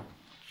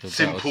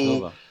 Simple,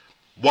 Silva.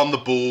 won the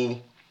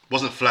ball,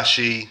 wasn't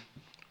flashy,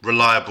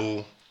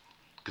 reliable.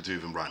 Could do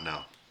with him right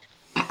now.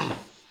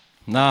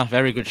 Nah,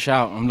 very good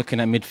shout. I'm looking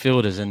at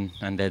midfielders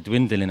and they're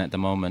dwindling at the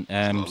moment.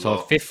 So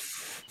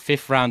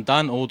fifth round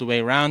done all the way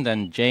around,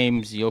 and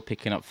James, you're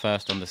picking up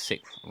first on the 6th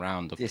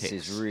round of picks. This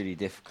is really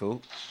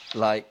difficult.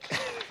 Like,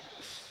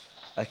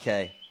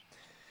 okay.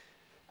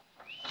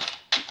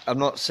 I'm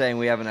not saying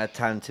we haven't had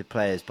talented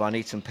players, but I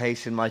need some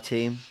pace in my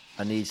team.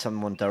 I need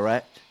someone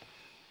direct.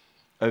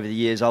 Over the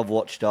years, I've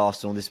watched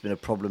Arsenal. This has been a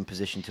problem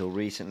position till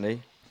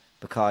recently.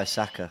 Bukayo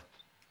Saka.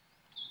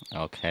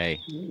 Okay.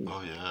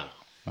 Oh, yeah.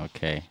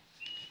 Okay.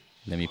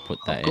 Let me put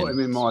that I've got him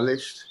in my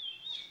list.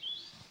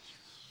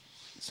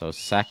 So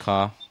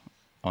Saka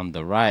on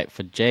the right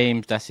for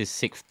James. That's his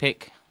 6th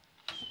pick.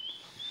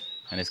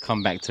 And it's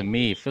come back to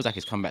me. It feels like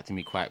it's come back to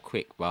me quite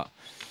quick. But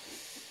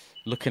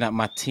looking at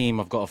my team,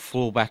 I've got a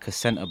fullback, a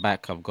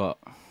centre-back. I've got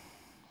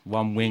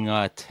one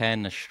winger, a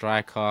 10, a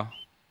striker.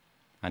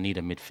 I need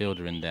a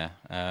midfielder in there.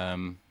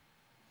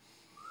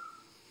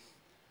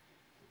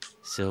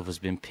 Silva's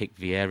been picked.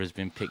 Vieira's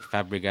been picked.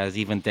 Fabregas,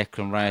 even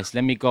Declan Rice.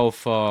 Let me go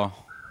for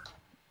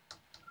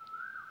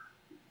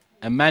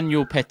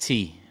Emmanuel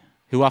Petit,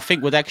 who I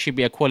think would actually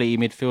be a quality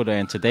midfielder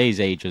in today's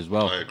age as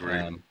well.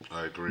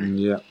 I agree.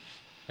 Yeah.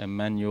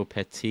 Emmanuel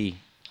Petit.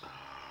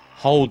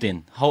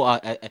 Holding.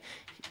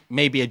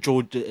 Maybe a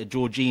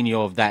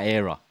Jorginho of that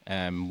era.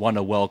 Won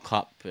a World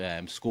Cup,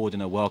 scored in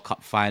a World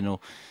Cup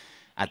final.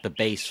 At the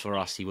base for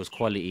us, he was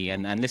quality.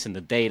 And listen,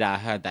 the day that I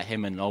heard that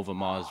him and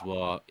Overmars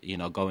were,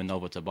 going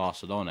over to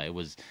Barcelona, it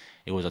was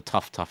a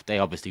tough day.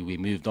 Obviously, we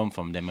moved on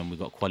from them and we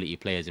got quality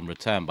players in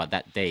return. But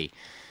that day,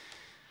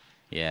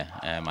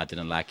 I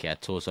didn't like it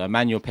at all. So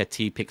Emmanuel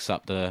Petit picks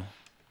up the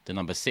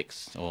number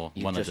 6 or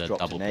You've one of the double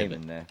dropped a name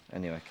pivot. in there.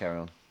 Anyway, carry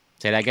on.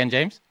 Say that again,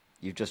 James.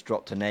 You've just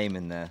dropped a name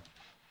in there.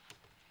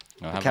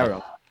 No, Carry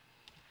on.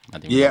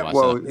 Yeah,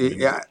 well,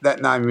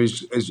 that name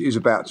is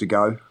about to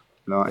go.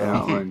 Like, you know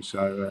what I mean?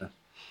 So,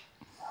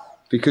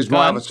 because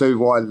my other 2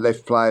 wide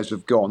left players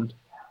have gone,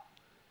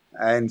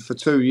 and for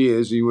 2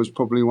 years he was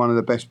probably one of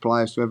the best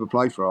players to ever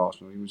play for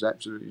Arsenal. He was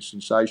absolutely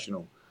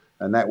sensational,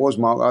 and that was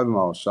Mark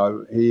Overmars.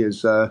 So he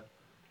is. I'm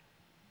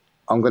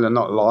going to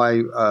not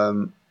lie.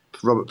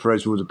 Robert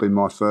Perez would have been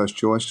my first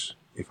choice,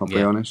 if I'll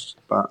be honest,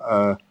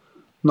 but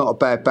not a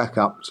bad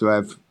backup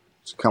to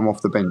come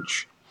off the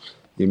bench.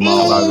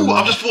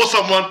 I've just fought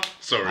someone.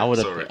 Sorry, I would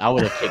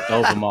have picked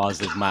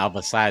Overmars as my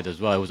other side as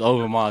well. It was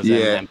Overmars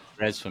and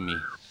Perez for me.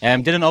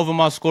 Didn't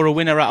Overmars score a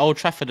winner at Old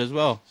Trafford as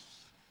well?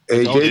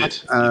 He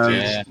did.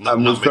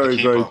 And was very,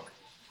 very,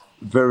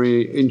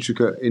 very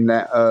intricate in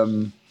that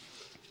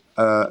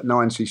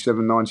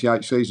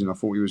 97-98 season. I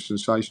thought he was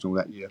sensational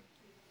that year.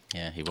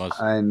 Yeah, he was.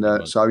 And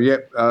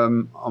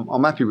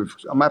I'm happy with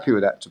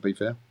that. To be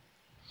fair.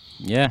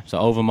 Yeah. So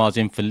Overmars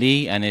in for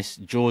Lee, and it's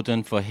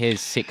Jordan for his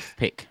 6th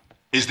pick.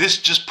 Is this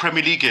just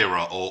Premier League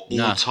era or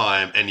all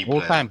time? Any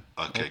player? All time.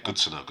 Okay, good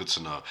to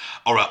know.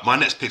 All right, my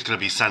next pick's going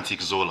to be Santi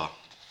Cazorla.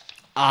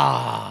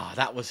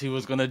 That was who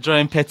was going to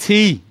join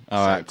Petit.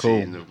 All right, cool.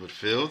 In the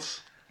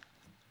midfield.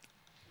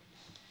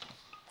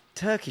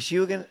 Turkish, you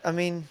were going to... I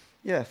mean,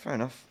 yeah, fair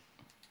enough.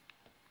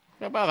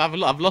 Yeah, but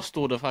I've lost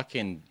all the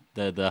fucking...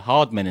 The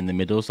hard men in the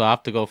middle, so I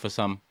have to go for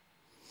some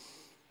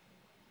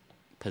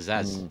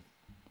pizzazz.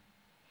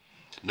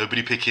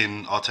 Nobody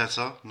picking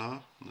Arteta?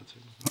 No?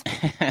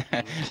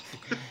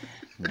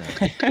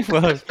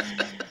 Well,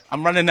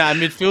 I'm running out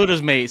of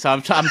midfielders, mate, so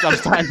I'm starting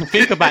to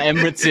think about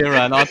Emirates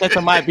era, and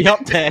Arteta might be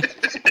up there.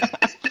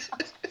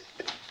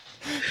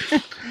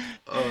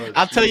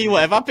 I'll tell you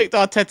what, if I picked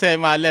Arteta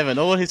in my 11,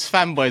 all his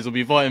fanboys will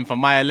be voting for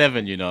my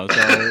 11, So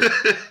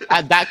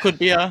that could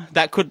be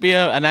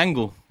an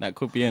angle. That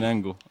could be an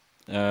angle.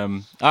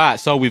 All right,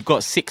 so we've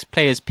got 6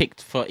 players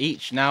picked for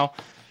each now.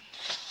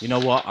 You know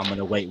what? I'm going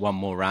to wait one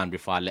more round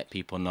before I let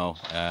people know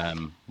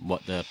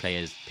what the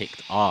players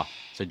picked are.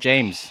 So,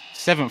 James,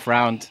 7th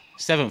round,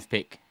 7th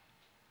pick.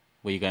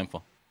 What are you going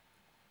for?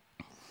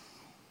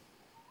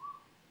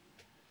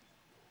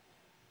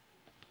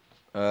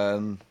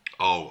 I've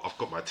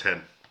got my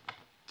 10.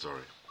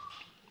 Sorry.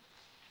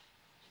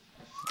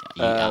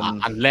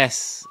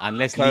 Unless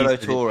Kolo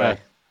Touré.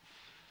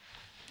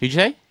 Who'd you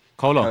say?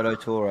 Kolo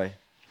Touré.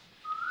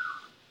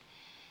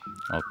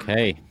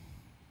 Okay.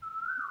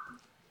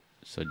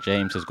 So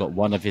James has got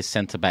one of his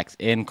centre-backs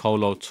in,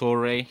 Kolo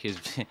Touré.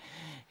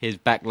 His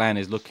back line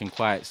is looking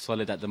quite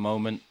solid at the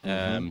moment.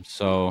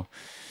 So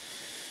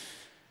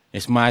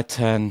it's my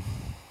turn.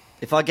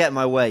 If I get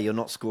my way, you're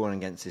not scoring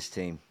against this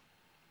team.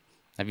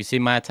 Have you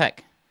seen my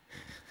attack?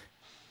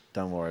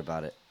 Don't worry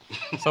about it.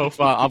 So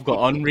far, I've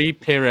got Henry,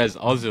 Perez,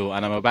 Ozil,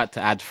 and I'm about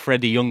to add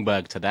Freddie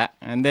Ljungberg to that.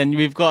 And then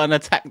we've got an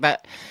attack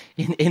that,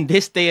 in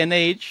this day and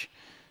age,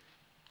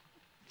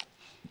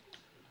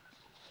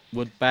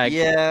 would bag.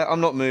 Yeah, I'm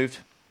not moved.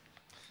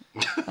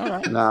 All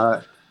right.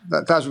 No,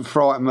 that doesn't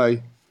frighten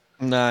me.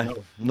 No,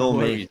 No nor me.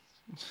 worries.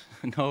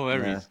 No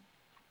worries.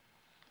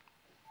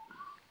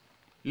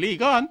 Lee,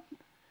 go on.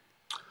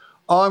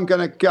 I'm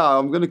going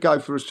to go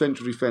for a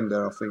central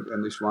defender, I think,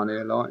 in this one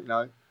here,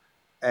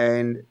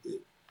 and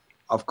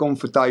I've gone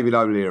for David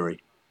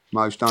O'Leary,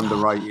 most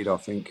underrated, I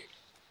think.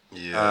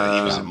 Yeah,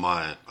 he was in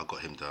mine. I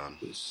got him down.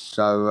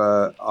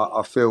 So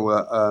I feel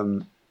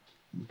that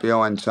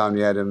behind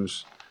Tony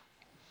Adams,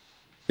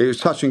 it was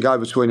touch and go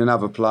between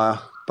another player,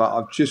 but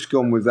I've just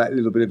gone with that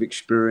little bit of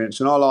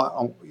experience, and I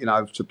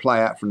like, to play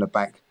out from the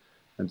back,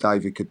 and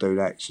David could do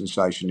that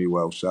sensationally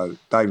well. So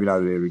David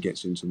O'Leary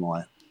gets into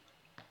my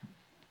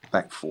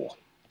back four.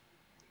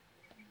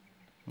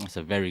 That's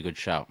a very good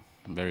shout.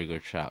 Very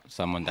good shout.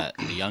 Someone that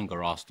the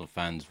younger Arsenal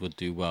fans would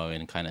do well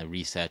in kind of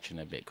researching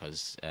a bit,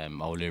 because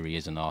O'Leary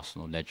is an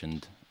Arsenal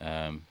legend,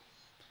 and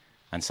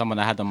someone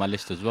I had on my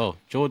list as well.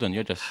 Jordan,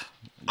 you're just.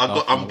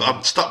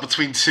 I'm stuck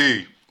between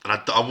two, and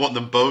I want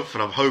them both,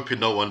 and I'm hoping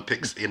no one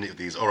picks any of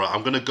these. All right,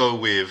 I'm gonna go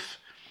with.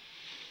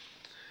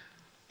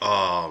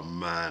 Oh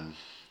man,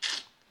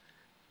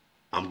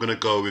 I'm gonna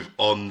go with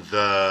I'm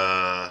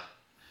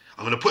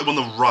gonna put him on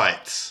the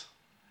right.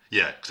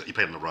 Yeah, because he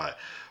played on the right.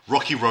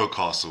 Rocky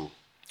Rocastle.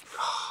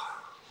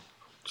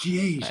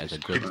 Jesus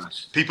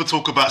Christ. People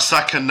talk about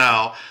Saka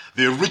now.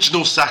 The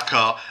original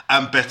Saka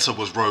and better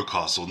was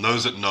Rocastle.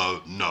 Those that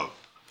know, no.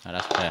 Oh,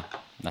 that's fair.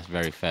 That's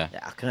very fair.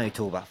 Yeah, I can only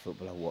talk about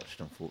football I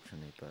watched,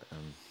 unfortunately. But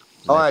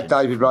I had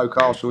David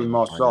Rocastle in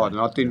my side,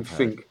 and I didn't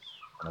think.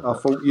 I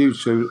thought you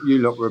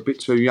lot were a bit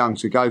too young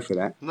to go for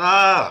that.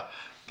 Nah.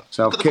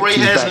 So look at the grey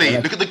hairs, Lee.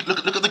 Look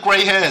at the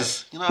grey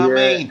hairs. You know what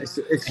I mean?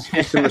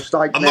 It's a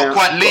mistake. I'm not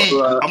quite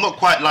Lee. I'm not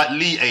quite like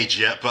Lee age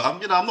yet, but I'm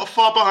not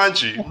far behind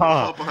you.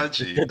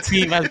 The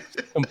team has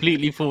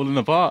completely fallen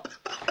apart.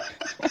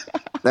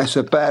 That's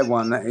a bad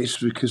one. That is,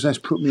 because that's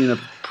put me in a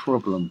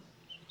problem.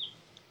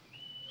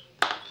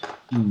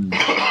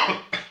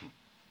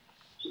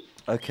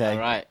 Okay. All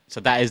right. So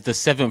that is the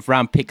 7th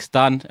round picks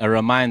done. A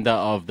reminder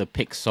of the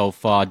picks so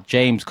far.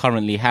 James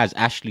currently has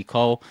Ashley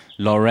Cole,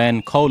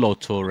 Lauren, Kolo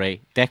Toure,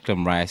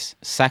 Declan Rice,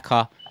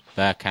 Saka,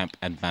 Bergkamp,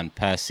 and Van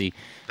Persie.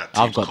 That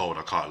team's cold,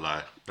 I can't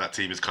lie. That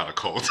team is kind of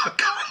cold.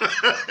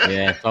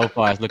 Yeah, so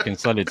far it's looking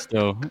solid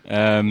still.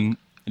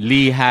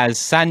 Lee has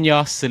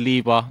Sanya,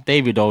 Saliba,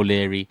 David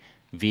O'Leary,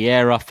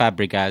 Vieira,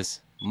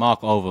 Fabregas,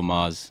 Mark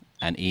Overmars,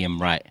 and Ian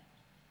Wright.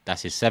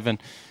 That's his 7.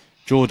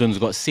 Jordan's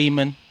got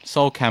Seaman,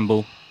 Sol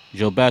Campbell,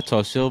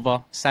 Gilberto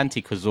Silva,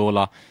 Santi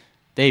Cazorla,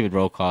 David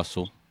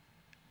Rocastle,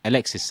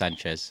 Alexis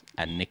Sanchez,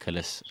 and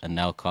Nicholas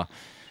Anelka.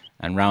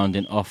 And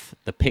rounding off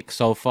the pick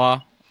so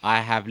far, I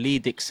have Lee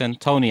Dixon,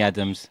 Tony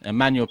Adams,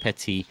 Emmanuel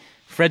Petit,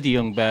 Freddie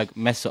Ljungberg,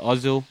 Mesut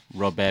Ozil,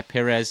 Robert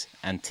Perez,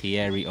 and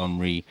Thierry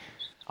Henry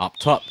up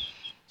top.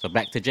 So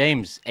back to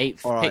James.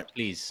 8th pick,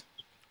 please.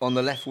 On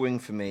the left wing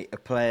for me, a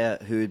player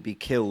who would be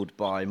killed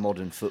by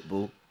modern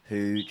football,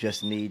 who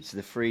just needs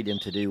the freedom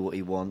to do what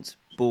he wants,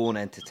 born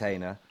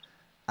entertainer,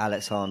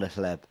 Alexander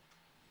Hleb.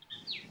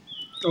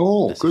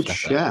 Oh, good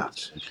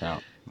shout.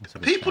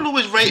 People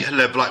always rate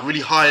Hleb like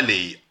really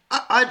highly.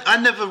 I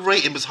never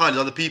rate him as highly as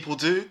other people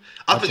do.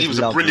 I think he was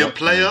a brilliant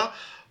player,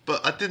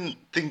 but I didn't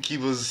think he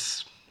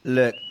was...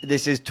 Look,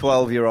 this is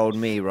 12-year-old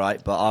me,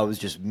 right? But I was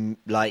just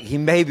like, he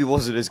maybe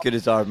wasn't as good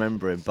as I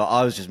remember him, but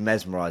I was just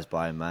mesmerised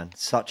by him, man.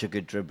 Such a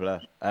good dribbler.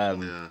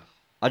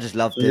 I just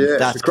loved him. Yeah,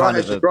 That's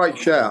it's a great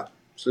shout.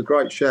 It's a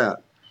great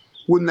shout.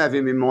 Wouldn't have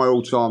him in my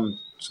all-time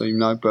team,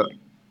 though, but...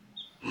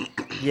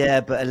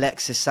 Yeah, but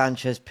Alexis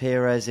Sanchez,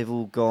 Perez, they've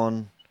all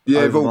gone.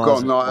 Yeah, they've all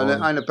gone. And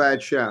it ain't a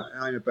bad shout.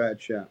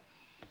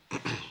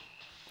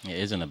 It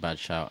isn't a bad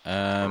shout.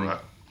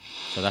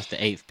 So that's the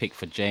 8th pick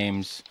for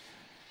James.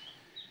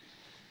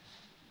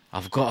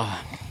 I've got...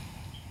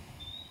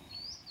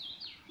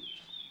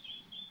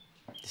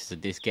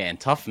 This getting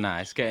tough now.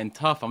 It's getting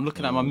tough. I'm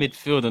looking at my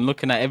midfield and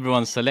looking at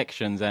everyone's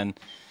selections, and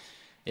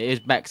it is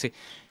back to...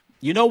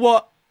 You know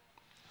what?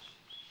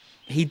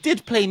 He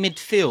did play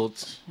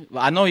midfield.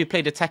 I know he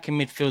played attacking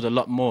midfield a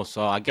lot more,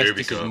 so I guess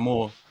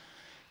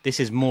this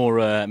is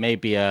more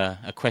maybe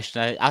a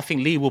question. I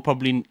think Lee will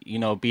probably,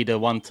 be the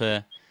one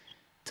to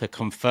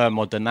confirm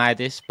or deny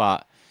this,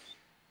 but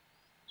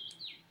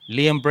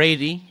Liam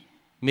Brady,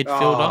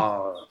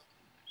 midfielder.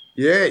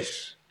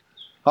 Yes.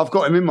 I've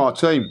got him in my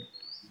team.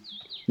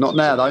 Not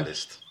now, though.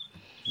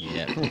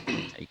 Yeah,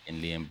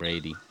 taking Liam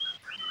Brady.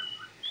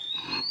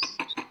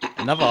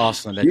 Another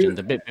Arsenal legend,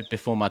 a bit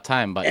before my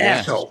time, but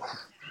yeah. Do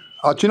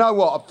you know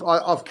what?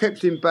 I've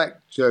kept him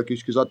back,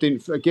 Turkish, because I didn't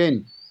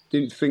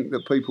think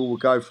that people would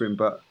go for him,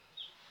 but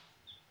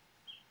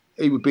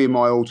he would be in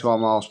my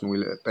all-time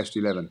Arsenal best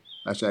 11.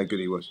 That's how good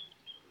he was.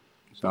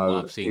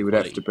 So he would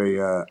have to be.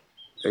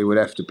 He would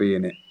have to be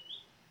in it.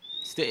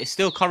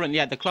 Still currently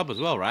at the club as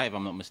well, right? If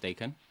I'm not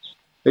mistaken.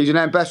 He's an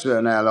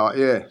ambassador now,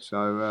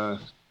 So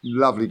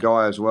lovely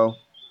guy as well.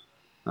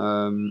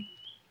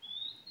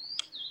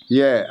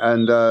 Yeah,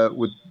 and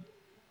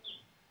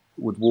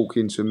would walk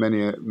into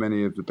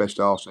many of the best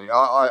Arsenal.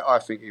 I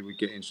think he would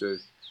get into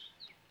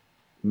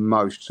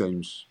most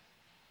teams.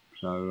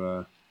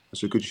 So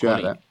that's a good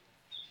shout. Quality.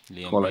 That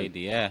Liam quality.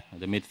 Brady, yeah.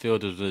 The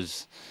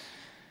midfielders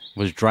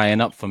was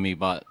drying up for me,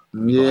 but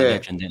we got a Yeah,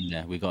 legend in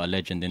there. We got a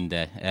legend in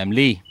there.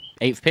 Lee,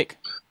 8th pick.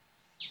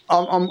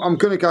 I'm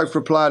going to go for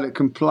a player that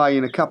can play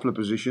in a couple of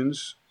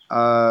positions.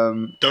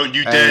 Don't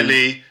you dare,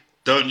 Lee.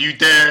 Don't you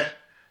dare.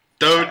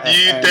 Don't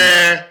you and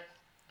dare.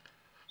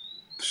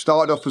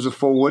 Started off as a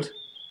forward,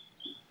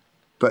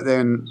 but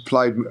then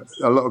played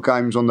a lot of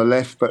games on the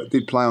left, but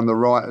did play on the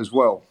right as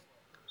well.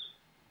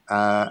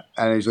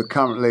 And he's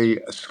currently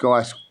a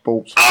Sky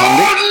Sports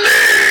pundit.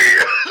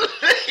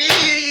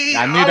 Lee!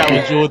 I knew that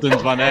was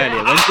Jordan's one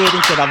earlier. When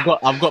Jordan said,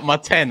 I've got my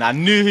 10, I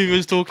knew who he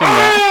was talking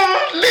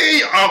about.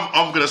 Lee,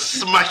 I'm going to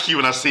smack you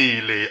when I see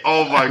you, Lee.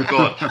 Oh, my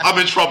God. I'm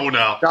in trouble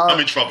now. I'm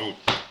in trouble.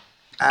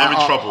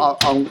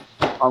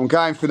 I'm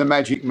going for the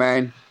Magic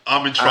Man.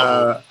 I'm in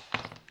trouble.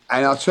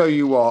 And I'll tell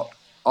you what,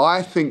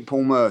 I think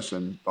Paul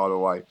Merson, by the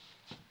way,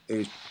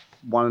 is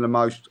one of the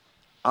most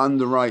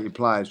underrated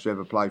players to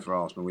ever play for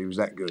Arsenal. He was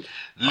that good.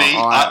 Lee,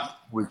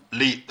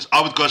 Lee,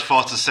 I would go as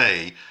far to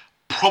say,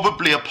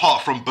 probably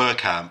apart from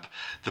Bergkamp,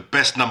 the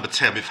best number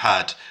 10 we've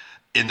had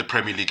in the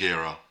Premier League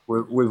era.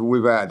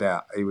 Without a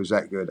doubt, he was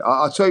that good.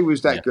 I'll tell you he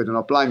was that good, and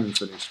I blame him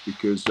for this,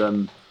 because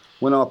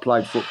when I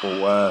played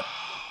football,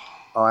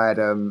 I had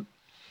a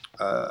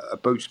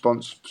boot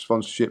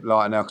sponsorship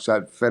like now, because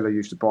a fella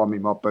used to buy me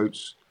my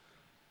boots.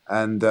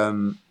 And I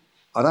don't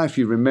know if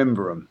you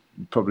remember them.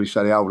 Probably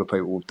say the older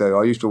people will do.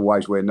 I used to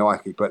always wear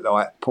Nike, but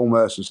like Paul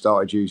Merson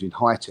started using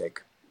high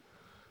tech.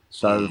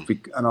 So,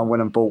 and I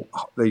went and bought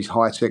these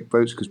high tech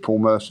boots because Paul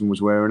Merson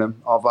was wearing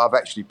them. I've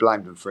actually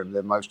blamed him for them.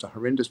 They're the most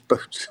horrendous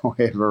boots I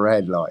ever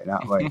had. Like, you know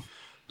what I mean?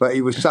 But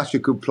he was such a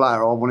good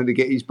player. I wanted to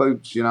get his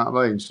boots. You know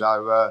what I mean?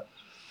 So,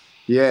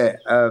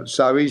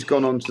 so he's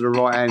gone on to the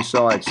right hand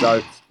side.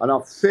 So, and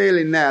I'm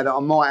feeling now that I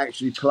might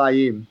actually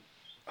play him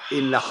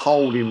in the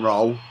holding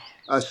role.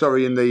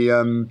 In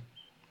the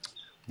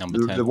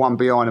the one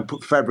behind, and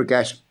put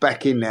Fabregas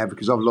back in there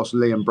because I've lost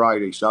Liam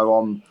Brady. So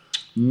I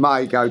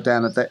may go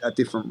down a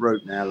different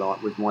route now,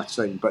 like with my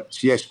team.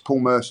 But yes, Paul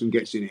Merson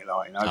gets in it,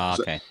 like, you know.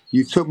 Okay. So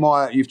you've took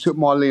my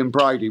Liam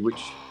Brady,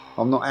 which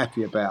I'm not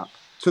happy about.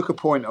 Took a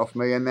point off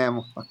me, and now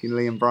I'm fucking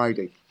Liam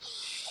Brady.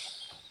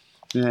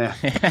 Yeah.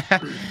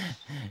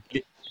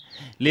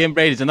 Liam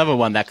Brady's another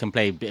one that can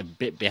play a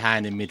bit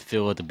behind in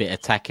midfield, a bit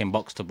attacking,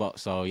 box to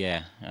box. So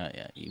we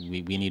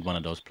need one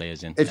of those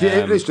players in. If you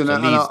listen,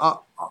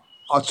 so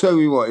I'll tell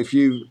you what. If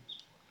you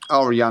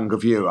are a younger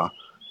viewer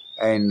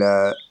and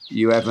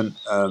you haven't,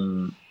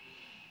 and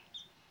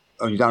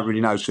you don't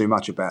really know too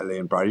much about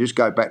Liam Brady, just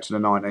go back to the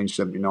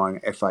 1979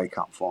 FA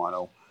Cup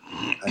final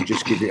and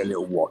just give it a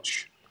little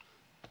watch.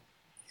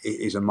 It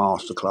is a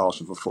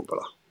masterclass of a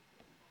footballer.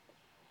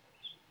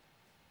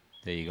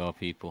 There you go,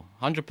 people.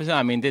 100%.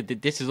 I mean,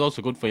 this is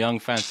also good for young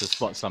fans to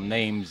spot some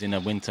names in a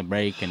winter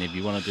break. And if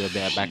you want to do a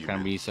bit of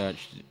background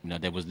research,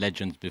 there was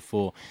legends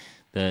before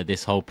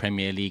this whole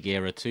Premier League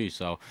era too.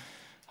 So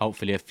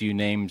hopefully a few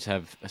names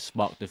have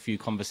sparked a few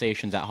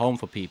conversations at home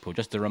for people.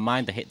 Just a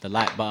reminder, hit the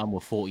like button. We're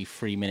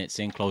 43 minutes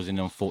in, closing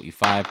on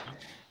 45.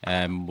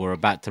 We're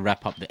about to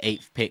wrap up the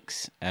 8th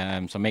picks.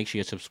 So make sure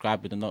you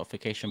subscribe with the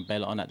notification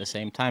bell on at the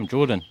same time.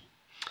 Jordan.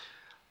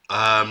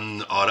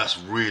 That's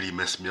really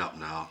messed me up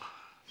now.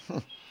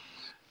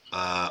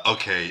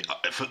 Okay,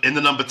 in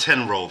the number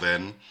 10 role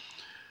then,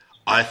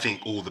 I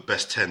think all the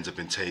best 10s have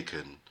been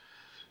taken.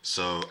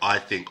 So I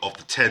think of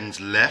the 10s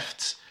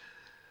left,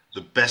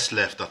 the best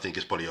left I think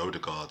is probably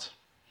Odegaard.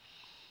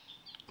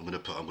 I'm gonna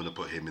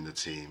put him in the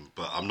team,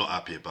 but I'm not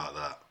happy about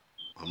that.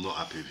 I'm not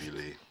happy with you,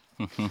 Lee.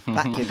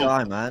 Back your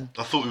guy, man.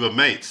 I thought we were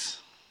mates.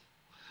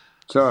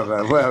 Sorry,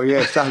 man. Well,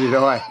 yeah, so did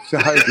I.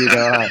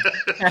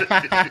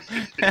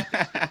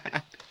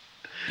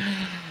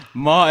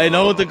 Martin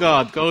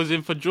Odegaard goes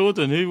in for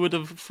Jordan. Who would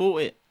have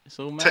thought it?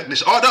 So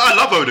technician. I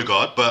love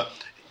Odegaard, but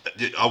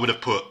I would have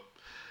put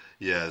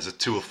there's a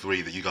 2 or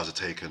 3 that you guys have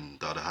taken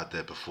that I had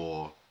there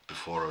before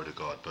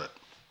Odegaard. But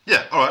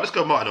yeah, all right, let's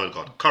go Martin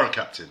Odegaard, current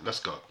captain. Let's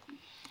go.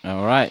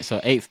 All right, so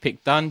 8th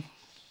pick done.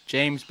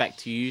 James, back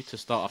to you to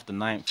start off the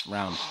 9th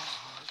round.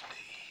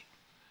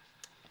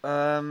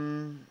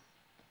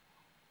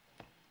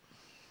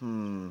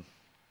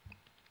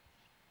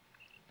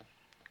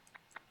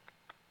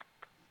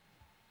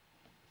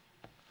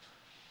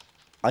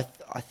 I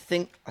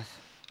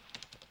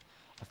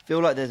feel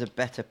like there's a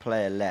better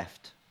player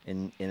left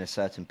in a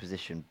certain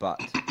position, but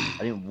I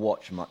didn't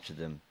watch much of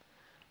them.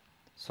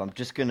 So I'm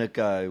just going to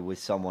go with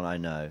someone I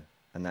know,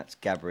 and that's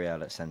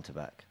Gabriel at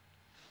centre-back.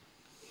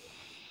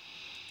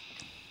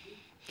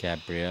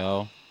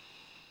 Gabriel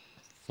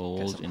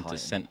falls into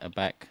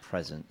centre-back.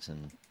 Presence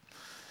and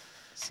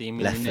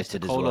seemingly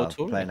left-footed as well,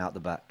 playing out the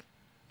back.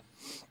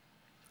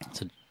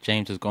 So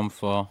James has gone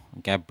for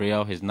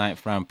Gabriel, his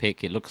 9th round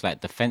pick. It looks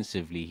like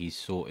defensively he's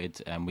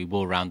sorted, and we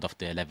will round off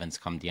the 11s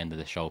come the end of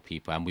the show,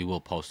 people, and we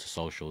will post to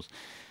socials.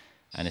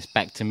 And it's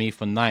back to me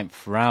for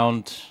 9th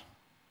round.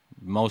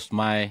 Most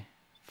my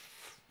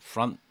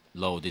front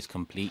load is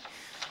complete.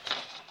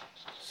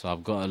 So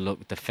I've got to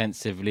look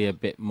defensively a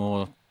bit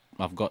more.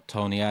 I've got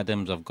Tony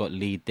Adams. I've got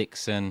Lee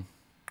Dixon.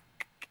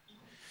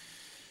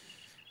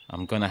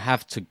 I'm going to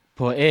have to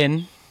put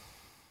in...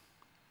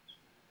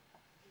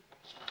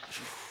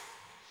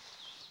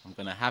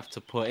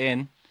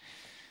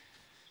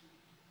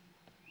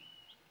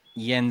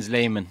 Jens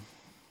Lehmann.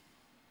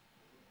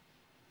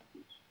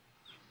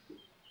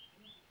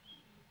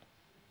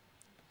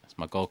 That's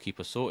my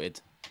goalkeeper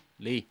sorted.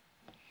 Lee.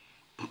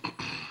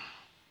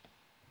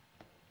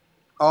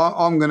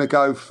 I'm going to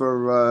go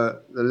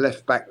for the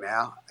left back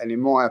now, and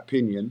in my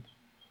opinion,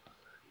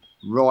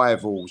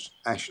 rivals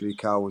Ashley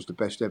Cole was the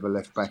best ever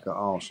left back at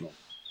Arsenal,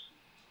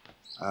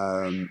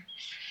 and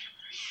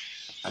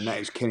that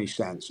is Kenny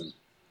Sansom.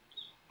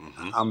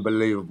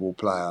 Unbelievable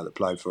player that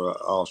played for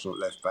Arsenal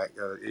at left back.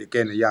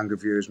 Again, the younger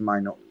viewers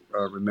may not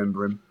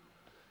remember him,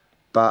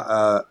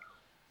 but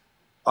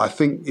I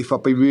think if I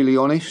be really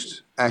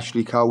honest,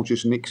 Ashley Cole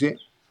just nicks it.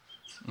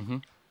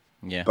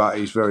 Yeah, but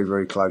he's very,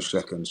 very close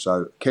second.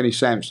 So Kenny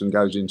Sampson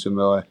goes into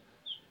my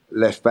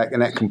left back,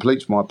 and that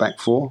completes my back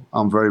four.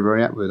 I'm very,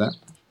 very happy with that.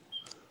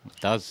 it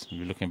does.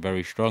 You're looking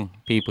very strong.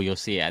 People, you'll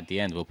see it at the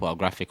end. We'll put a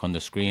graphic on the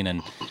screen,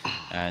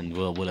 and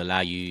we'll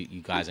allow you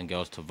guys and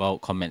girls to vote.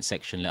 Comment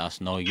section, let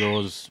us know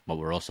yours. But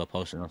we're also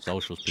posting on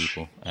socials,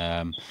 people.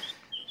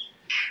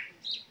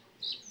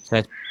 So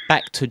it's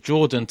back to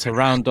Jordan to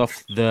round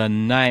off the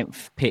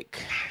 9th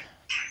pick.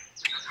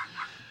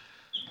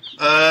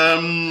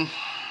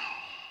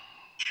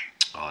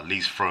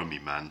 Lee's thrown me,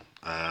 man.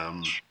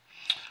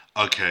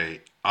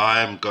 Okay,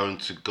 I'm going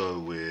to go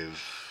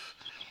with...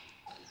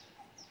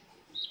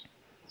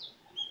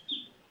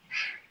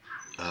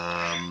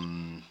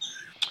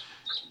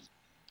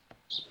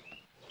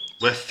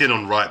 we're thin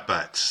on right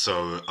backs,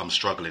 so I'm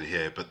struggling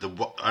here. But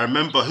I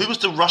remember, who was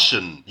the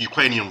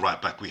Russian-Ukrainian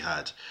right back we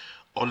had?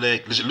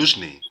 Oleg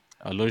Luzhny.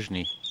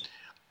 Luzhny.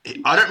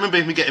 I don't remember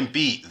him getting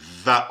beat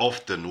that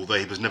often, although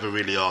he was never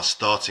really our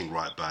starting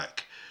right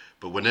back.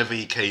 But whenever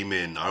he came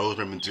in, I always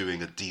remember him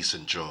doing a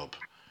decent job.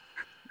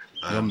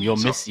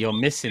 You're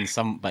missing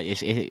some, but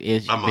it's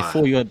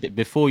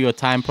before your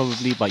time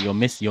probably. But you're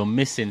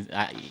missing.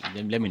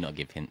 Let me not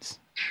give hints.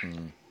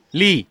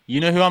 Lee, you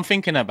know who I'm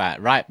thinking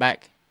about? Right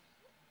back.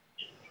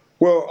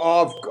 Well,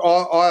 I've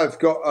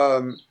got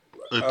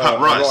Pat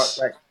Rice.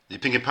 Right back. You're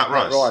thinking Pat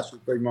Rice? Pat Rice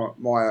would be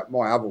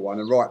my other one.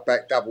 A right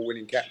back, double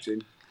winning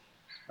captain.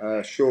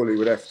 Surely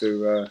would have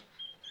to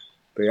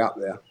be up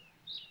there.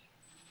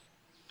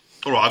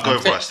 All right, I'll go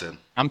with Rice then.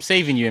 I'm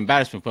saving you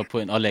embarrassment for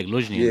putting Oleg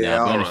Luzhny in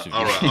there. All right.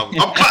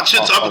 I'm clutching.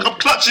 I'm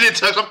clutching it,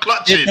 Turks. I'm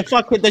clutching.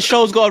 The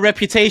show's got a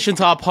reputation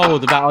to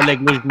uphold about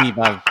Oleg Luzhny,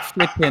 bruv.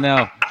 Flipping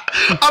hell.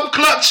 I'm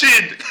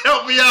clutching.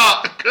 Help me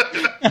out.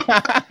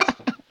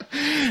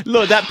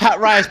 Look, that Pat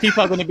Rice,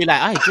 people are going to be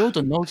like, "Hey,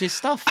 Jordan knows his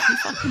stuff."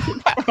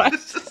 Pat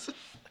Rice.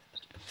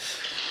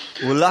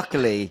 Well,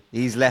 luckily,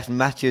 he's left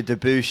Mathieu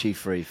Debuchy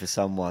free for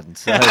someone,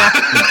 so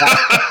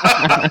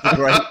that's a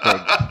great thing.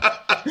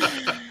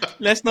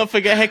 Let's not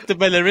forget Hector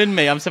Bellerin,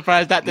 mate. I'm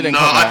surprised that didn't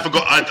come out. I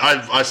forgot.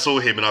 I saw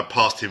him and I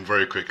passed him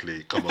very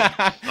quickly. Come on.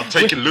 I'm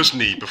taking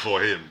Luzhny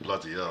before him.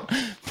 Bloody hell.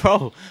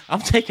 Bro,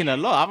 I'm taking a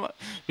lot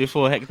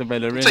before Hector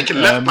Bellerin. I'm taking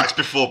left backs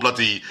before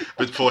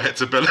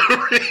Hector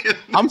Bellerin.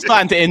 I'm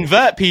starting to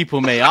invert people,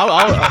 mate.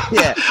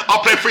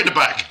 I'll play free in the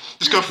back.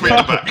 Just go free in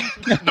the back.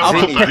 No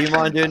right back. Do you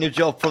mind doing your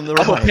job from the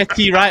right? I'll put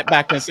Petty right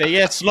back and say,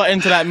 yeah, slot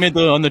into that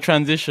middle on the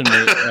transition,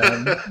 mate.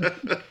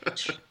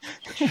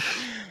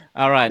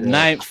 All right,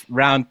 9th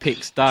round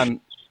picks done.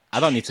 I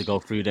don't need to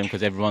go through them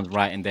because everyone's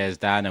writing theirs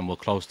down and we're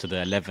close to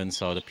the 11,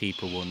 so the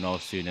people will know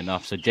soon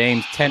enough. So,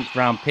 James, 10th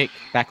round pick,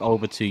 back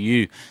over to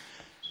you.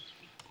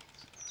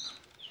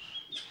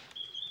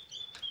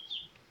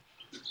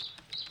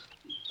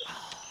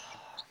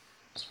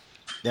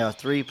 There are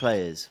 3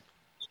 players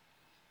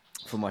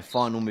for my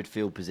final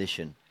midfield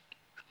position.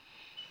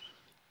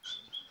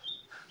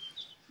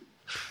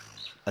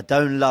 I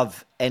don't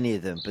love any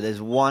of them, but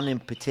there's one in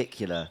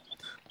particular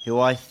who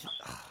I think,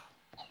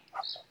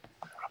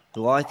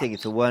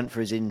 if it weren't for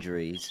his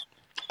injuries...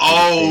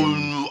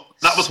 Oh,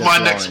 that was my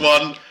next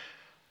one.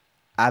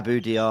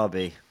 Abu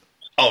Diaby.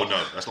 Oh,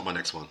 no, that's not my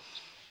next one.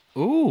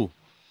 Ooh.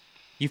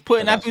 You've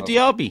put in Abu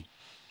Diaby?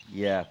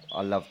 Yeah,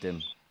 I loved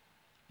him.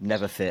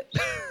 Never fit.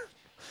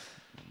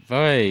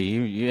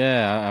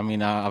 Yeah, I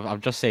mean,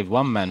 I've just saved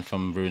one man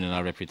from ruining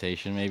our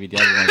reputation. Maybe the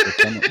other one's just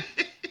done it.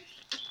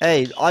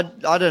 Hey, I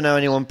don't know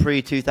anyone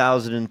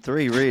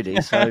pre-2003,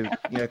 really, so,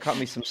 cut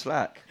me some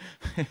slack.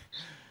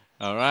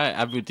 All right,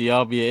 Abu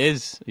Diaby it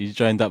is. He's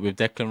joined up with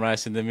Declan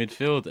Rice in the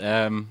midfield.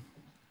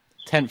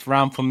 10th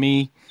round for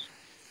me.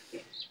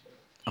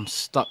 I'm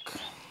stuck.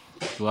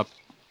 Do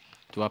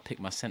I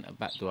pick my centre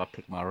back? Do I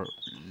pick my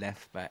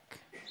left back?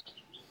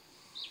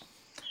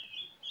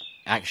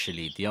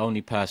 Actually, the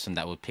only person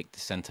that would pick the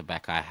centre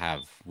back I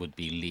have would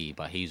be Lee,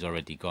 but he's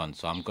already gone.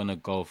 So I'm gonna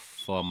go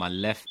for my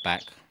left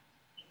back,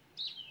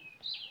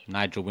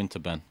 Nigel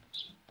Winterburn.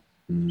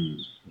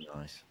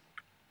 Nice.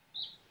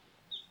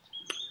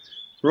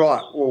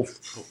 Right. Well,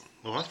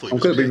 Oh, I thought he I'm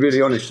was going to be picked.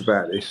 really honest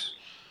about this.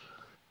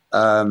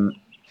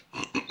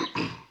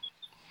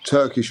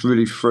 Turkish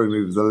really threw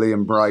me with the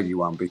Liam Brady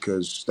one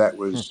because that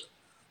was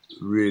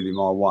really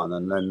my one,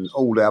 and then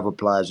all the other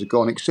players are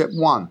gone except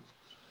one.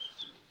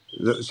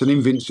 That's an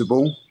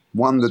invincible,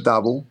 won the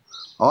double.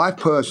 I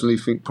personally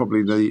think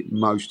probably the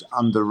most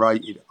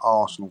underrated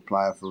Arsenal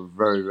player for a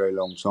very, very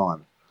long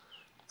time.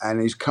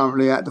 And he's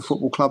currently at the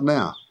football club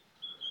now.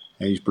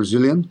 He's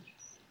Brazilian,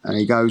 and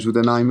he goes with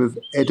the name of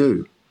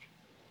Edu.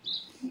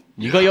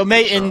 You got your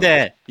mate in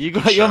there. You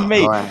got your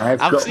mate. I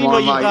have I've got seen my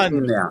what you've mate done.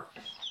 in there.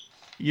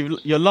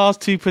 Your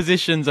last two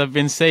positions have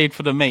been saved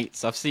for the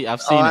mates. I've seen I it.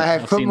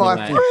 have I've put seen my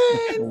the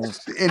friends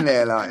in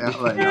there, like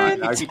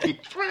that.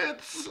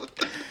 Prince.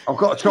 I've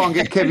got to try and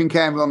get Kevin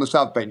Campbell on the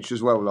sub bench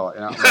as well, like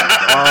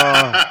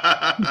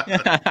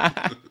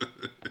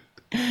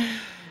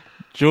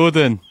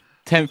Jordan,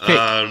 10th pick.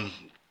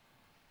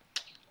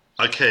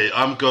 Okay,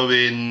 I'm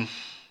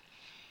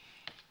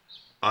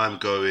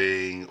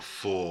going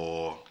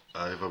for.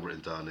 Have I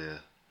written down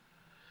here?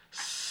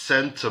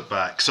 Centre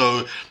back.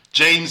 So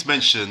James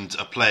mentioned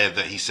a player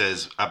that he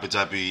says Abu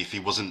Dhabi, if he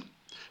wasn't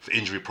for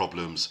injury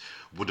problems,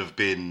 would have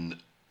been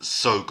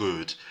so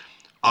good.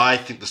 I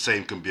think the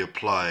same can be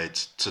applied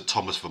to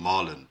Thomas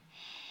Vermaelen.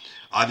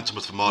 I think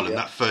Thomas Vermaelen,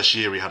 that first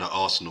year he had at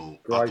Arsenal,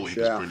 I thought he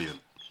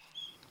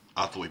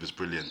was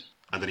brilliant.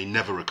 And then he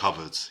never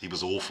recovered. He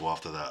was awful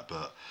after that,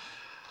 but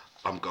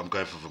I'm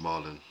going for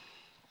Vermaelen.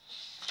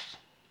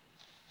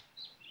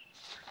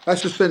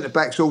 That's the centre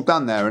backs all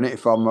done there, isn't it?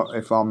 If I'm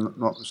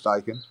not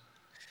mistaken,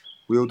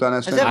 we all done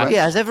our centre backs.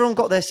 Has everyone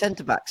got their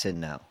centre backs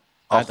in now?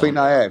 I think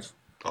they have.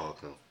 Oh,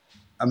 okay.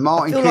 And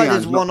Martin I feel Keown's like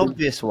there's one been...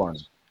 obvious one.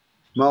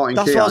 Martin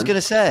That's Keown. what I was going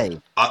to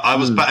say. I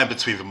was batting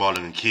between Vermaelen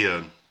and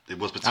Keown. It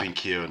was between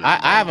Keown and...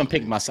 I haven't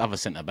picked my other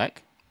centre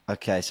back.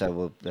 Okay,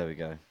 so there we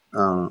go.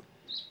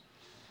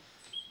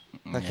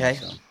 Okay.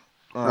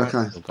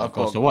 Okay.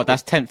 So what?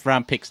 That's 10th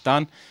round picks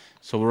done.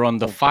 So we're on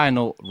the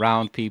final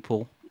round,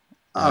 people.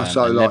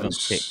 So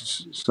 11th pick.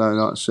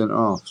 like centre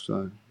half.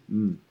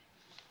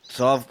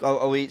 So I've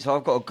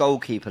got a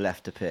goalkeeper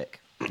left to pick.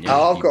 Yeah,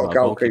 I've got a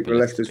goalkeeper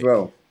left as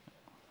well.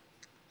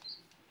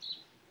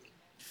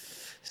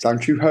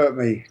 Don't you hurt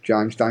me,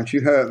 James. Don't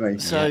you hurt me.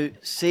 So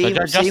Seaman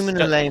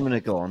and Lehman are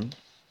gone.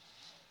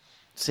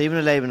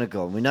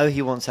 We know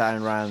he wants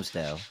Aaron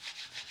Ramsdale.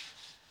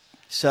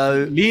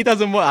 So Lee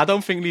doesn't want. I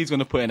don't think Lee's going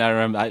to put in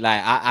Aaron.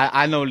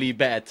 I know Lee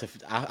better.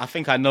 I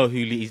think I know who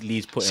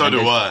Lee's putting. So do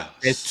I.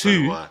 There's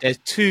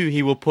two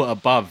he will put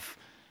above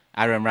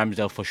Aaron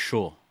Ramsdale for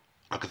sure.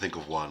 I can think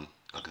of one.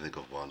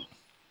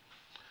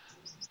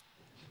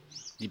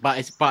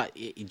 But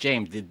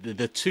James,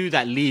 the two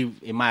that Lee,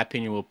 in my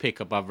opinion, will pick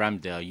above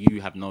Ramsdale,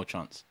 you have no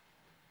chance.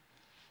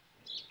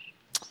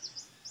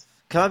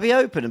 Can I be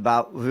open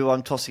about who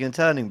I'm tossing and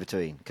turning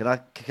between? Am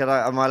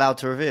I allowed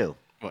to reveal?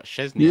 What,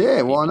 Chesney?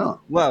 Yeah, why not?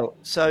 Well,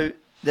 so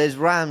there's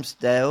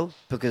Ramsdale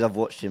because I've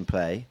watched him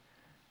play.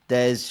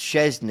 There's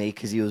Chesney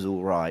because he was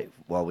all right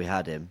while we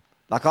had him.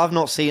 Like I've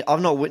not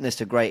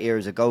witnessed a great era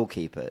as a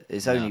goalkeeper.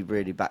 It's only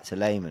really back to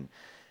Lehman.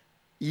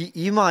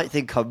 You might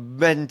think I'm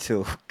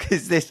mental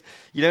because this.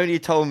 When you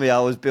told me I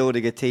was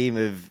building a team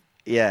of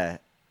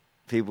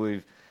people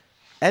with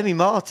Emi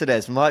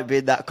Martinez might be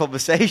in that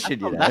conversation.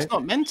 That's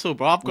not mental,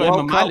 bro. I've got him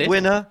on my list.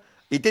 Winner.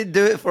 He didn't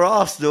do it for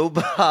Arsenal,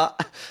 but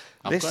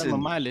I've got him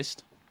on my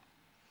list.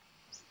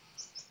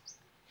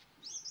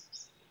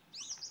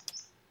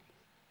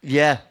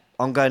 Yeah,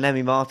 I'm going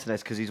Emi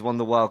Martinez because he's won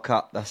the World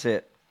Cup. That's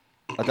it.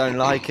 I don't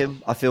like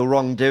him. I feel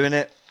wrong doing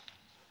it.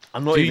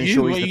 I'm not even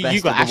sure he's the best.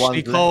 You got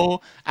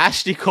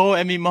Ashley Cole,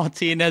 Emi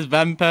Martinez,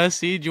 Van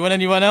Persie. Do you want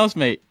anyone else,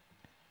 mate?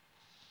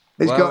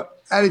 He's got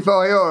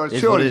Adebayor.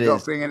 Surely he's got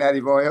to bring in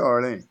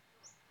Adebayor, hasn't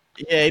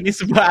he? Yeah, he needs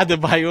to put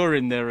Adebayor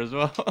in there as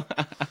well.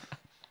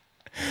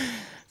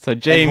 So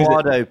James,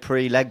 Eduardo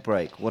pre-leg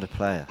break. What a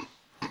player.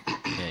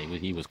 Yeah,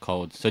 he was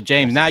cold. So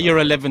James, now your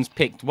 11's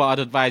picked. What I'd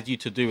advise you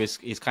to do is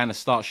kind of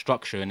start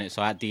structuring it.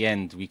 So at the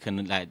end, we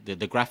can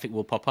the graphic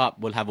will pop up.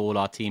 We'll have all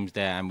our teams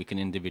there, and we can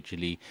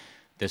individually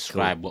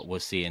describe what we're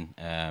seeing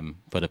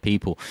for the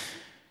people.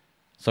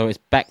 So it's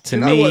back to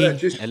me.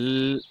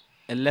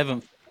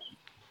 11th.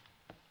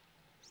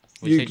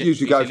 You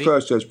usually go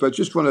first, Jez, but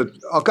just want to.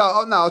 I'll go.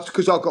 Oh, no, it's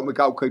because I've got my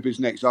goalkeepers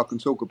next. So I can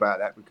talk about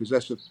that because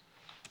that's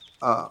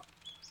an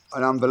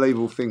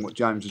unbelievable thing what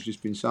James has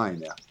just been saying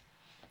there.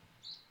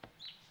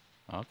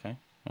 Okay.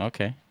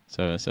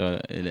 So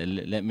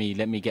let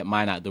me get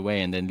mine out of the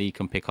way, and then Lee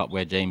can pick up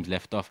where James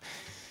left off.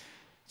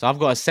 So I've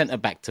got a centre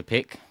back to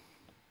pick.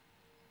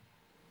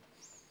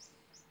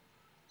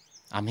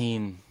 I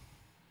mean,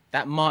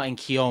 that Martin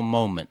Keown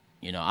moment.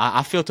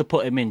 I feel to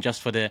put him in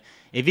just for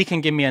if he can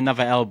give me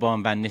another elbow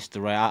on Van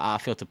Nistelrooy, I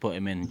feel to put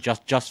him in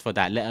just for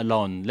that. Let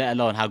alone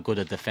how good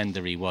a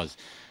defender he was.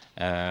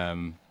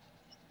 But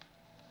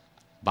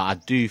I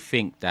do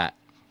think that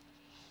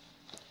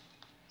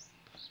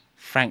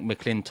Frank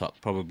McClintock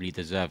probably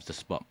deserves the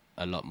spot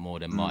a lot more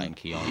than Martin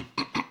Keown.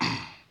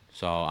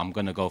 So I'm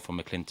going to go for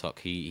McClintock.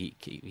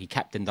 He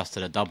captained us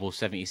to the double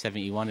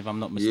 70-71, if I'm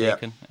not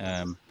mistaken.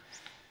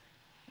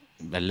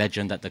 a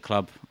legend at the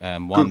club.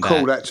 Good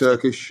call, that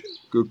Turkish.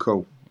 Good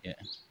call. Yeah,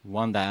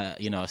 one that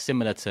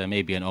similar to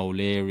maybe an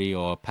O'Leary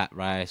or Pat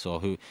Rice or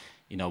who,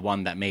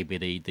 one that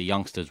maybe the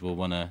youngsters will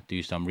want to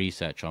do some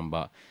research on.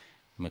 But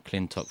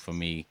McClintock for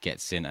me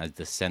gets in as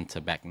the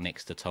centre back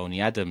next to Tony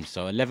Adams.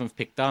 So 11th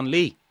pick done,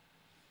 Lee.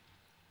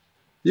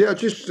 Yeah,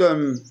 just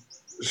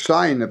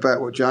saying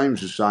about what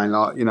James was saying,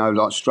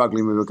 like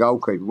struggling with a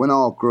goalkeeper. When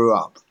I grew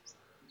up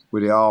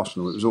with the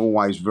Arsenal, it was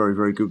always very,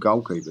 very good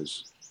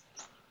goalkeepers.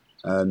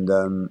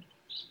 And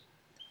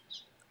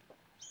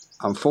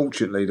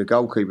unfortunately, the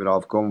goalkeeper that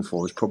I've gone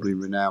for is probably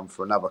renowned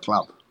for another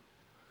club.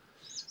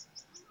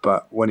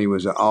 But when he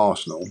was at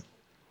Arsenal,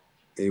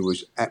 he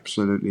was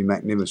absolutely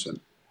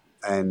magnificent.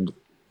 And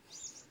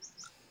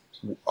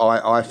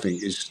I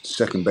think his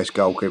second best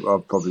goalkeeper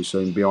I've probably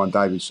seen behind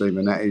David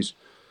Seaman, that is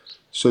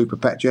Super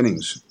Pat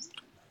Jennings,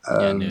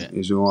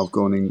 is who I've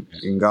gone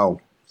in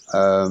goal.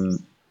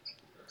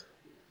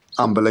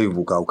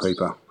 Unbelievable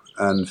goalkeeper.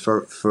 And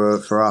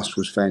for us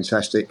was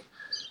fantastic.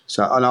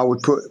 So, and I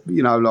would put,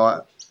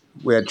 like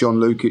we had John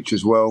Lukic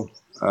as well.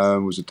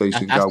 Was a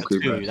decent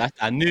goalkeeper.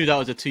 I knew that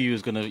was a two you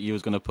was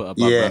gonna put above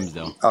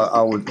Ramsdale.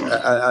 I would,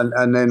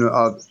 and then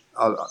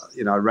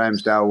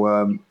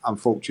Ramsdale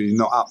unfortunately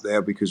not up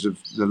there because of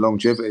the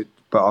longevity.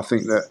 But I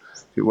think that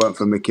if it weren't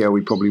for Mikel,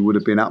 we probably would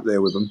have been up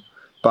there with them.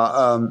 But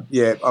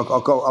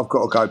I've got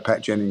to go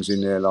Pat Jennings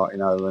in there,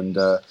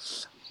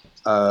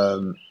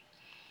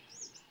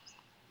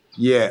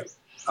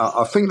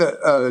 I think that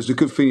there's a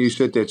good thing you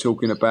said there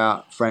talking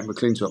about Frank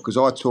McClintock, because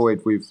I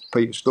toyed with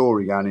Peter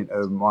Storey going into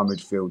my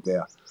midfield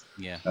there.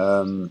 Yeah.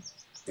 And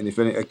if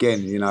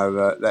again,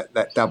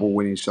 that double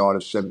winning side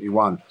of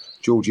 71,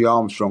 Georgie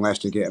Armstrong has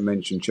to get a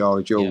mention,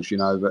 Charlie George,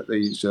 but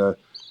these,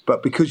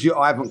 but because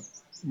I haven't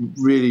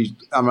really,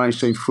 I've only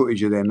seen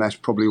footage of them, that's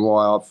probably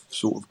why I've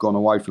sort of gone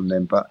away from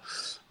them. But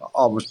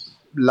I was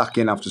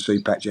lucky enough to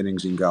see Pat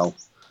Jennings in goal.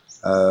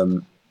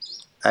 And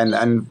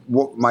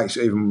what makes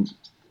it even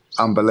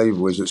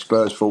unbelievable is that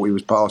Spurs thought he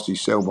was past his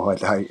sell-by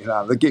date.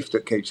 The gift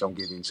that keeps on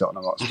giving,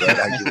 Tottenham Hotspur.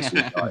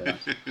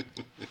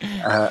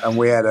 And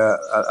we had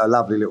a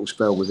lovely little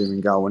spell with him in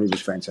goal, and he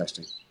was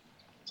fantastic.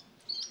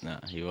 No,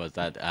 he was.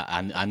 That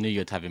I knew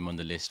you'd have him on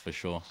the list for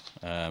sure.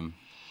 But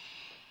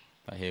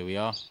here we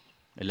are.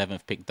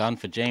 11th pick done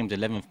for James.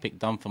 11th pick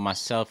done for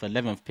myself.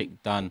 11th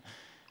pick done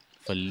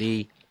for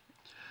Lee.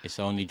 It's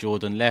only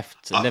Jordan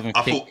left.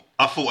 11th pick.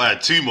 I thought I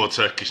had two more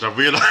Turkish, and I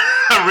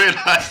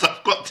realised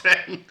I've got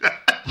 10.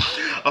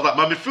 I was like,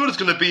 my midfielder's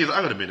going to be...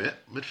 Hang on a minute.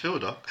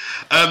 Midfielder.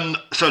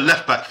 So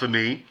left back for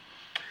me.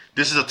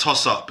 This is a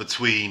toss-up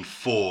between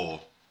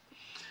 4.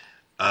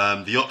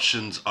 The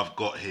options I've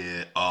got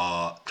here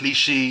are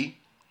Clichy.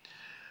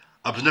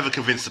 I was never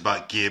convinced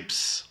about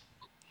Gibbs.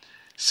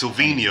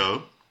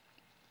 Silvino.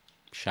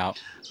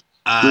 Shout.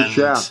 And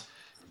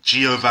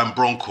Gio van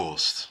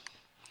Bronckhorst.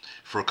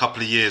 For a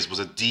couple of years was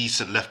a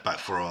decent left back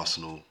for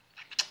Arsenal.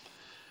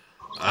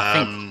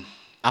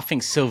 I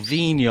think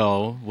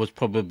Silvino was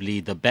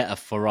probably the better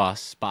for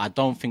us, but I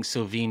don't think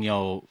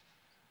Silvino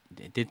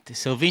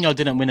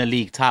didn't win a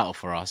league title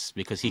for us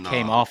because he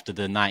came after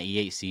the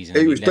 98 season.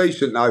 He was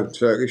decent though,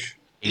 Turkish.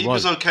 He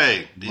was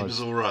okay. He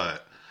was all right.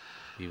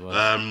 He was.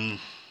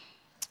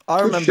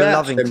 I remember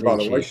loving him, by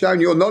the way. Showing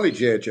your knowledge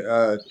here,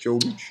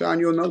 Jordan. Showing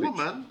your knowledge. Come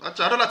on, man.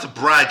 I don't like to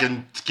brag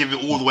and give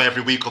it all the way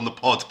every week on the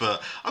pod,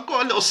 but I've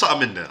got a little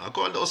something in there. I've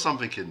got a little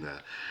something in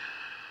there.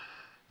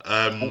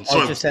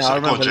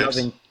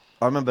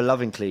 I remember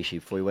loving Clichy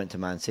before he went to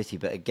Man City,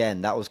 but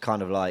again, that was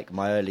kind of like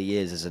my early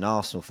years as an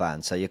Arsenal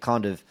fan. So you're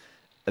kind of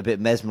a bit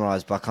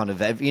mesmerised by kind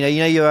of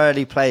your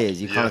early players.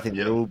 You kind of think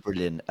they're all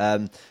brilliant.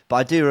 But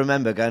I do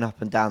remember going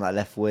up and down that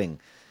left wing.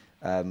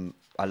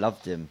 I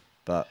loved him,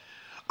 but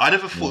I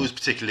never thought he was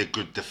particularly a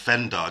good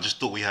defender. I just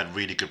thought we had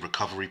really good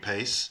recovery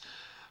pace.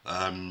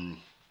 I'll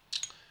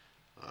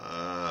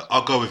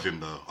go with him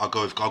though. I'll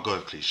go with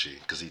Clichy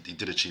because he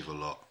did achieve a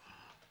lot.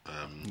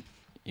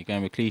 You're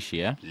going with Clichy,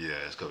 yeah? Yeah,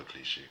 let's go with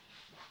Clichy.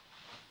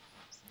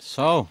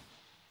 So,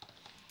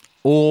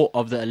 all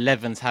of the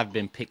 11s have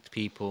been picked,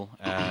 people.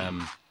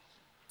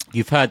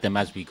 You've heard them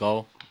as we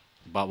go,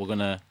 but we're going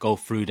to go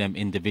through them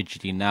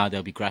individually now.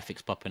 There'll be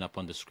graphics popping up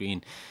on the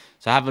screen.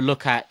 So have a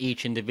look at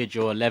each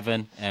individual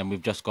 11, and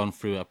we've just gone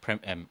through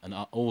an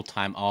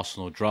all-time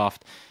Arsenal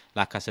draft.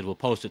 Like I said, we'll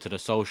post it to the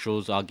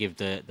socials. I'll give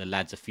the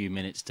lads a few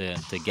minutes to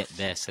get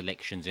their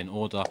selections in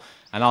order.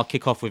 And I'll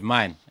kick off with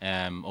mine.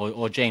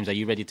 Or James, are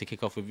you ready to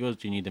kick off with yours?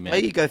 Do you need a minute?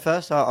 Hey, you go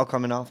first. I'll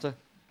come in after.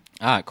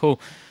 All right, cool.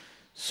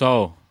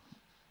 So,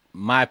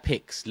 my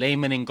picks.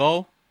 Lehman in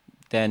goal.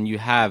 Then you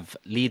have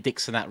Lee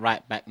Dixon at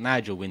right back,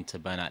 Nigel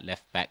Winterburn at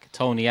left back,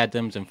 Tony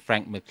Adams and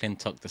Frank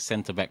McClintock, the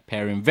centre-back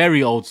pairing.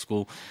 Very old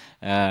school,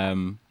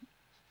 but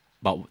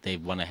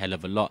they've won a hell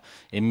of a lot.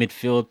 In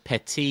midfield,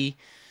 Petit,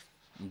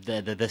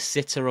 the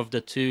sitter of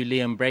the two,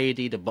 Liam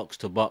Brady, the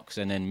box-to-box,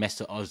 and then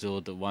Mesut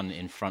Ozil, the one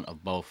in front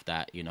of both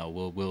that,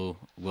 will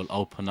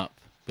open up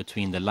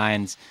between the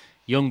lines.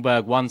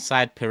 Ljungberg one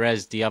side,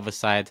 Perez the other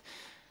side,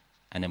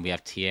 and then we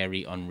have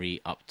Thierry Henry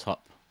up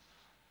top.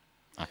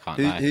 I can't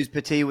lie. Who's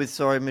Petit with,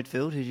 sorry,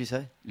 midfield? Who'd you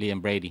say?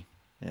 Liam Brady.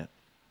 Yeah.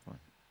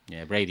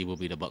 Yeah, Brady will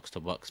be the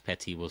box-to-box.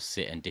 Petty will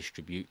sit and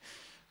distribute.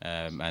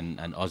 And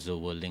Ozil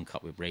will link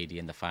up with Brady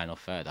in the final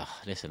third. Oh,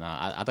 listen,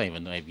 I don't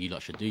even know if you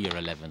lot should do your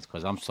 11s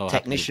because I'm so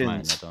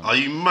Technicians. happy with mine. Are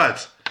you mad?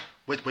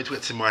 Wait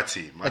to my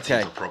team. My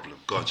team's a problem.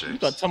 Go on, James.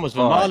 You've got Thomas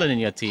Vermaelen in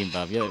your team,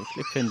 bruv. You're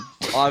flipping...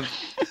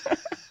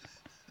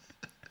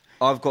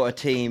 I've got a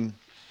team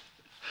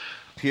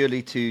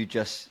purely to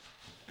just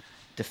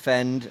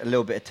defend, a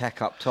little bit of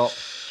tech up top.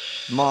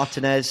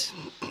 Martinez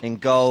in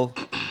goal.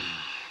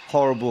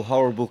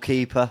 Horrible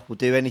keeper. Will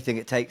do anything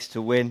it takes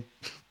to win.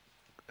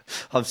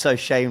 I'm so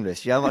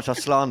shameless. You know how much I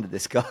slandered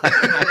this guy?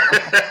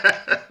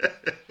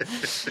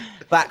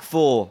 Back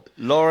four.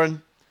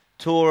 Lauren,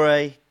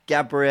 Torre,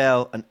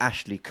 Gabriel and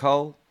Ashley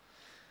Cole.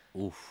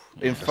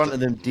 In front of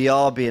them,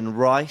 Diaby and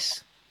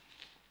Rice.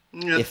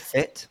 If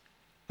fit.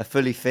 A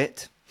fully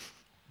fit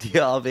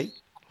Diaby.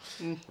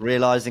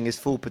 Realising his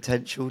full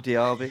potential,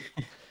 Diaby.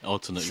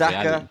 Alternate Saka,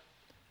 reality.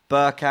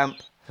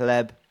 Bergkamp,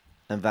 Hleb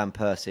and Van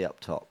Persie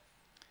up top.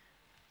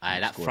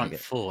 That front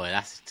four,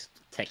 that's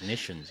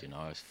technicians, you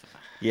know.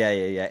 Yeah.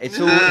 It's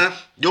all...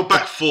 Your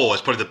back four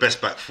is probably the best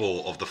back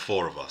four of the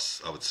four of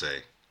us, I would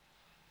say.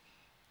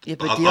 Yeah,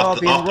 but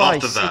Diaby and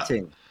Rice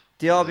sitting.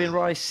 Diaby and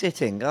Rice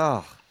sitting.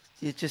 Oh,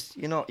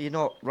 you're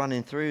not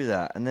running through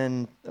that. And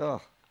then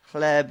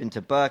Hleb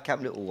into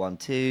Bergkamp, little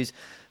 1-2s.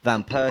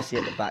 Van Persie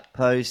at the back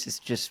post. It's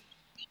just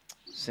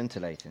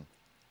scintillating.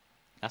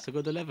 That's a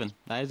good 11.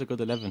 That is a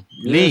good 11.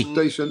 Yeah, Lee.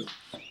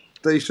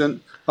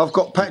 Decent. I've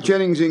got Pat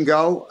Jennings in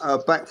goal.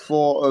 Back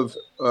four of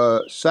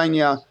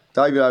Sanya,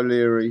 David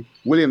O'Leary,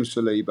 William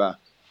Saliba,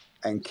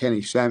 and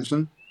Kenny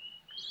Sampson.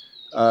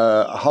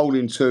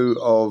 Holding two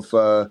of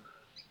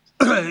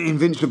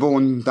Invincible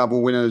and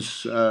double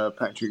winners,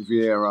 Patrick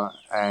Vieira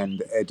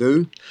and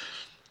Edu.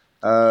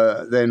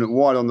 Then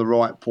wide on the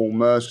right, Paul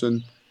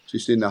Merson.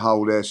 Just in the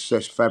hole there,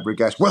 Cesc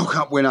Fabregas, World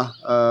Cup winner,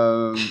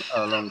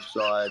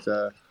 alongside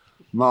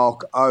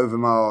Mark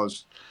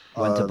Overmars.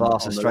 Went to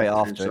Barca straight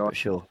after it, but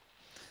sure.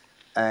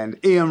 And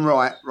Ian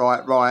Wright,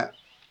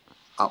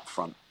 up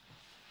front.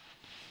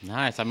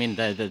 Nice. I mean,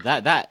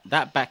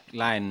 that back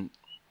line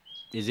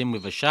is in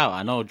with a shout.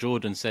 I know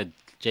Jordan said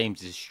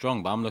James is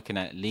strong, but I'm looking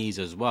at Lee's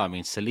as well. I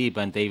mean, Saliba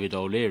and David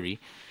O'Leary.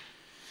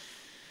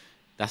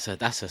 That's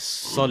a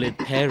solid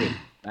pairing.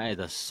 That is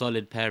a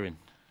solid pairing.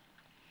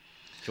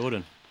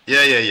 Jordan.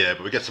 Yeah.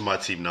 But we get to my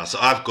team now. So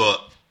I've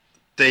got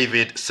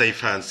David,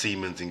 Safe Hand,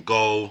 Siemens in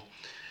goal.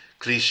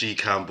 Clichy,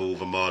 Campbell,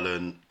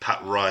 Vermaelen,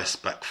 Pat Rice,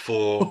 back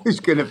four.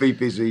 He's going to be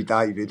busy,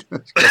 David. I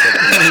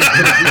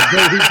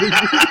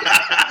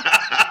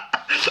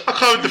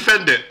can't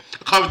defend it.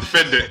 I can't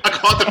defend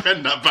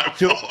that back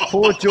four.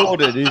 Poor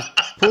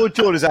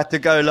Jordan's had to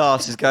go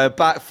last. Is going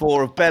back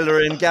four of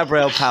Bellerin,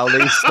 Gabriel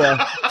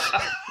Paulista.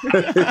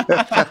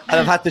 And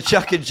I've had to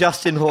chuck in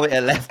Justin Hoyt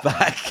at left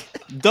back.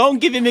 Don't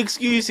give him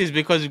excuses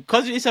because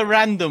it's a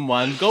random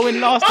one.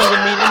 Going last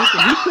doesn't mean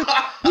anything.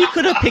 He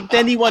could have picked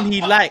anyone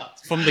he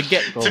liked from the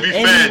get-go. To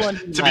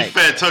be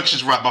fair, Turkish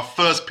is right. My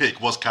first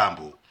pick was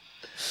Campbell.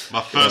 So.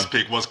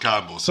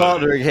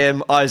 Partnering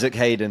him, Isaac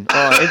Hayden.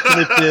 All right, into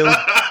midfield.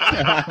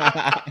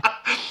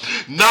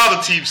 Now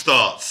the team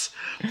starts.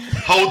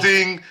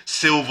 Holding,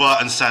 Silva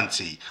and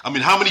Santi. I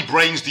mean, how many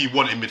brains do you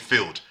want in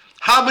midfield?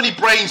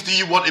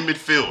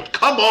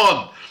 Come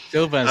on.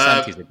 Silva and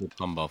Santi's a good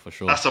combo for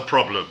sure. That's a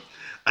problem.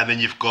 And then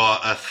you've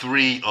got a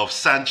three of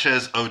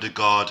Sanchez,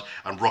 Odegaard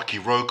and Rocky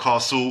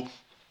Rocastle.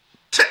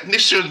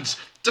 Technicians,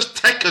 just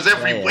techers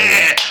everywhere.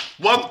 Yeah.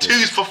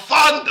 1-2s for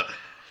fun.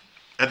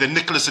 And then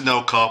Nicolas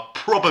Anelka,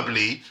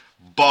 probably,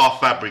 bar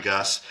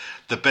Fabregas,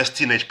 the best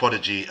teenage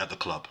prodigy at the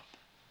club.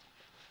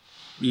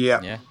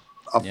 Yeah.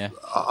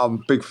 I'm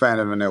a big fan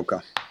of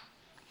Anelka.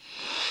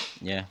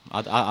 Yeah,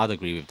 I'd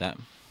agree with that.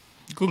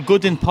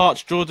 Good in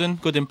parts, Jordan.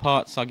 Good in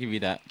parts, I'll give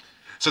you that.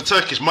 So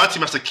Turkish, my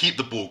team has to keep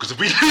the ball because if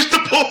we lose the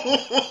ball...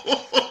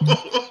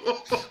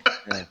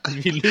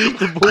 If you lose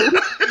the ball?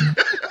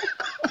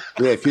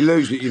 Yeah, if you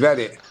lose it, you've had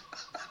it.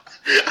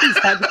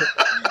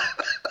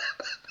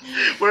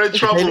 We're in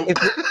trouble.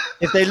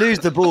 If they lose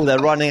the ball, they're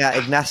running at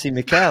Ignacy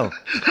Mikel.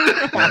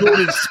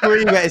 Jordan's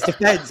screaming at his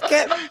defence.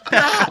 Get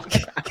back!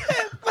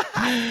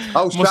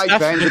 Oh, straight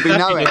fans would be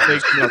nowhere.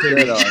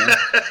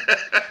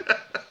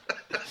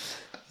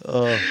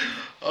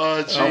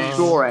 Oh, jeez.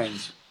 Door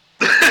ends.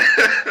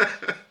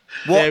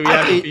 There we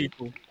have the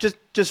people.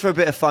 Just for a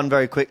bit of fun,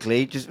 very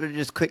quickly,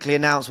 just quickly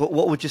announce what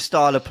would your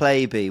style of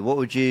play be? What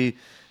would you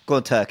go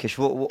on Turkish?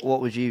 What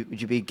would you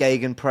be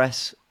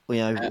gegenpress? You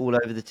know, all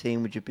over the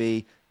team. Would you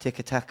be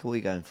tick-attack? What are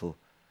you going for?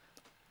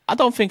 I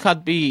don't think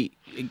I'd be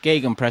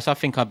gegenpress. I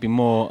think I'd be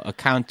more a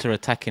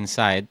counter-attacking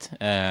side.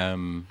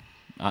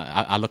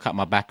 I look at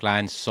my back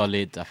line,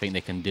 solid. I think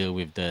they can deal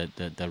with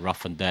the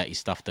rough and dirty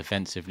stuff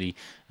defensively.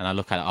 And I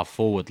look at our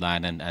forward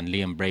line and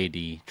Liam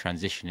Brady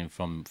transitioning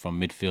from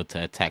midfield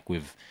to attack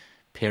with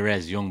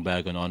Perez,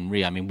 Ljungberg and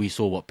Henry. I mean, we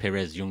saw what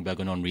Perez, Ljungberg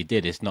and Henry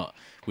did.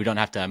 We don't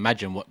have to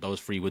imagine what those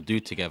three would do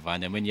together.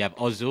 And then when you have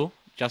Ozil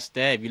just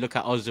there, if you look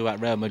at Ozil at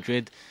Real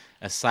Madrid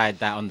a side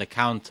that on the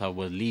counter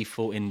were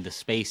lethal in the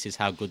spaces,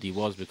 how good he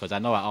was. Because I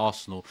know at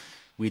Arsenal,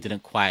 we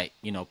didn't quite,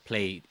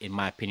 play, in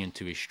my opinion,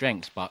 to his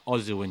strengths. But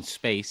Ozil in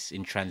space,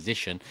 in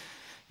transition,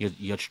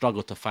 you'd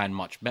struggle to find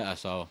much better.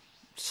 So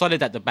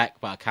solid at the back,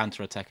 but a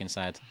counter-attacking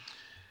side.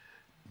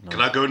 Can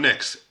I go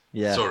next?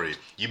 Yeah. Sorry,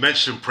 you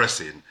mentioned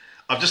pressing.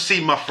 I've just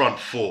seen my front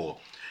four.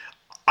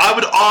 I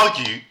would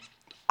argue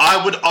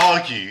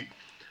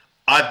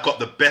I've got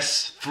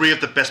three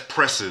of the best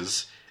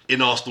pressers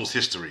in Arsenal's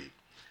history.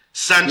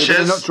 Sanchez. Yeah,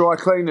 they're not dry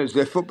cleaners,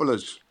 they're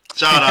footballers.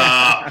 Shut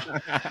up.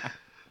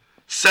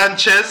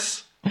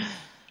 Sanchez,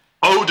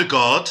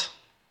 Odegaard,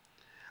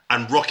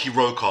 and Rocky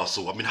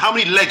Rocastle. I mean, how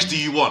many legs do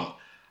you want?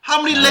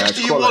 How many legs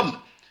do you want?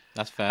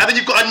 That's fair. And then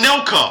you've got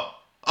Anelka.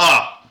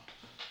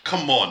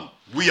 Come on.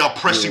 We are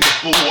pressing the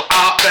ball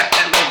out the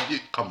hell of you.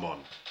 Come on.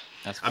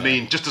 I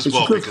mean, just as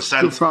well, because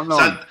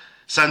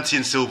Santi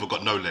and Silva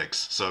got no legs.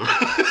 So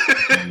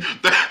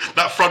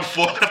that front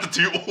four have to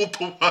do all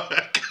the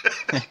work.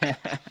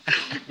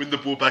 Win the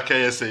ball back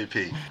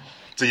ASAP.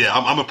 So yeah,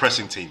 I'm a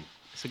pressing team.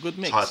 It's a good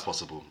mix. As high as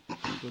possible.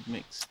 Good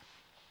mix.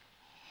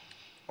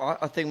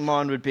 I think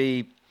mine would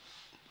be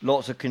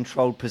lots of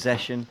controlled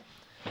possession.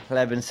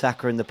 Pleb and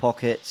Saka in the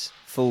pockets.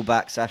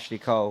 Fullbacks, Ashley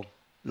Cole,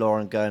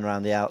 Lauren going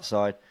around the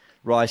outside.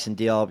 Rice and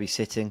Diaby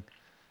sitting.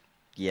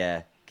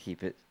 Yeah,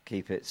 keep it.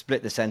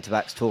 Split the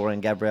centre-backs, Torre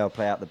and Gabriel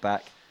play out the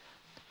back.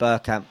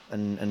 Bergkamp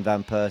and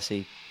Van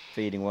Persie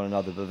feeding one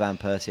another, but Van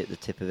Persie at the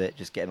tip of it,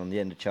 just getting on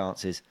the end of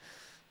chances.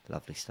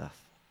 Lovely stuff.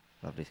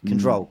 Lovely.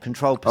 Controlled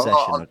possession.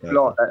 I do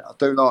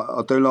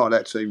like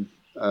that team,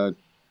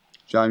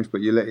 James,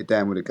 but you let it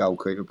down with the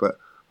goalkeeper, but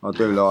I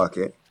do like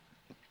it.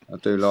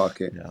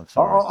 Yeah, I'm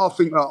sorry. I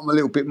think I'm a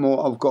little bit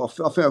more. I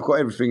think I've got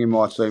everything in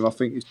my team. I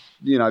think it's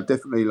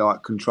definitely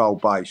like control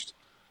based.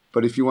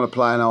 But if you want to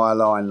play an higher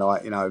line,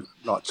 like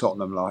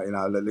Tottenham,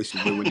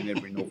 listen, we're winning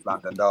every North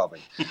London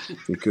derby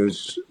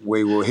because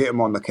we will hit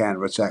them on the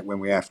counter attack when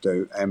we have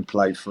to and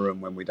play for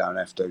them when we don't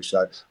have to.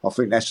 So I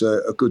think that's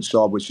a good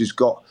side which has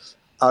got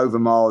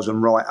Overmars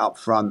and right up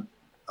front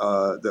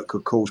that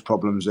could cause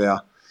problems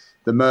there.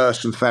 The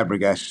Merce and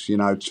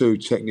Fabregas, two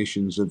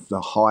technicians of the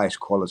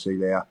highest quality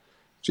there,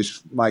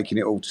 just making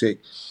it all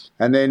tick.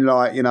 And then,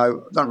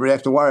 don't really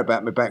have to worry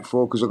about my back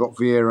four because I've got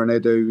Vieira and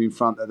Edu in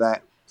front of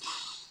that.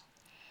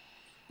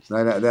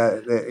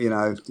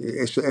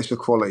 It's a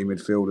quality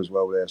midfield as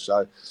well there.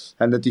 So,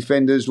 and the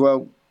defenders,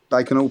 well,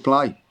 they can all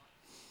play.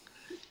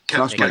 They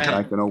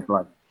can all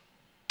play.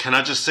 Can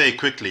I just say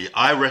quickly?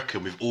 I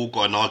reckon we've all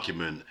got an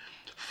argument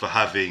for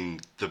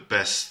having the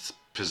best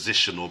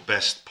position or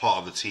best part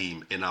of the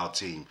team in our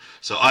team.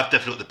 So I've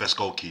definitely got the best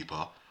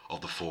goalkeeper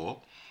of the four.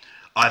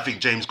 I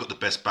think James got the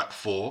best back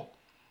four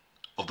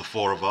of the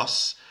four of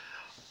us.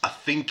 I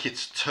think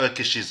it's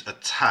Turkish's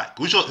attack.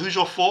 Who's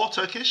your four,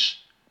 Turkish?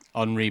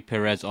 Henri,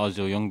 Perez,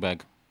 Ozil,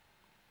 Ljungberg.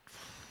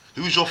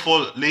 Who's your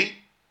four, Lee?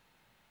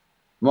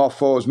 My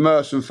four is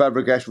Merce and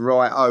Fabregas,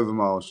 right,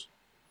 Overmars.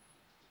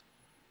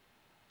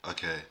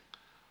 Okay.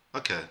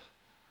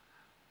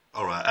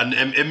 All right. And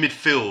in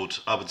midfield,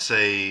 I would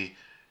say,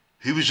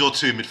 who was your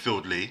two in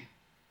midfield, Lee?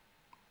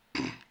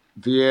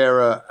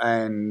 Vieira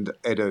and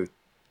Edu.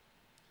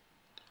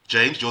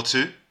 James, your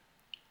two?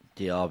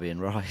 Diaby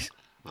and Rice.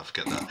 I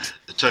forget that.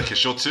 The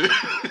Turkish, your two?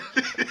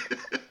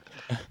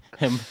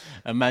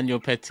 Emmanuel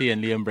Petit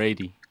and Liam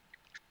Brady.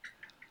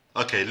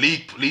 Okay,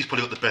 Lee's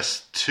probably got the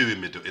best two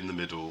in the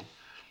middle.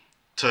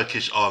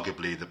 Turkish,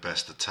 arguably the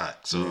best attack.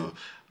 So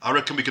I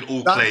reckon we can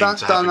all claim to have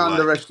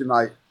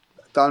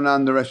Don't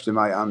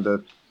underestimate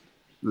under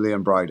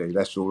Liam Brady.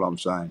 That's all I'm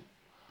saying.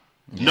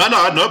 No,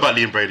 I know about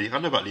Liam Brady.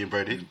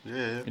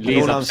 Yeah.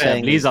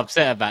 Lee's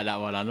upset about that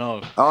one. I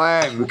know.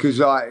 I am because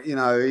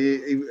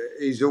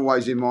he's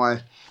always in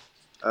my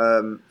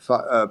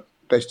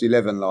best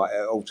 11,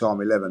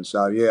 all-time 11.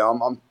 So yeah,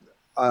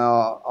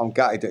 I'm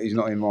gutted that he's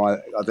not in my.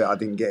 I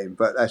didn't get him,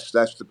 but that's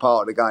the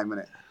part of the game, isn't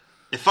it?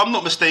 If I'm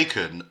not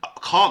mistaken,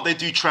 can't they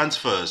do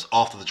transfers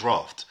after the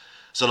draft?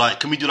 So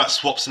can we do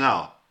swaps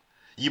now?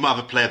 You might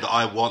have a player that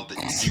I want. You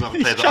might have a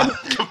player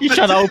that You're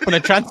trying to open a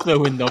transfer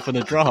window for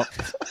the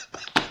draft.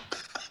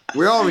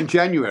 We are in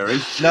January.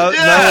 No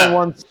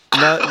one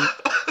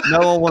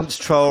wants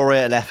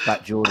Traore at left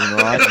back, Jordan. All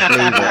right,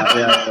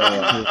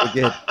 we're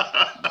good.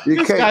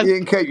 You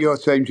can keep your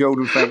team,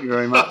 Jordan. Thank you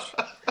very much.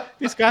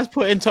 This guy's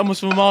putting Thomas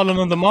Vermaelen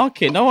on the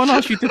market. No one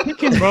asked you to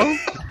pick him, bro.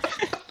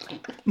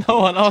 No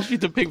one asked you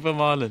to pick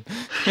Vermaelen.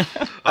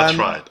 I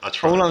tried.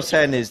 All I'm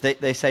saying is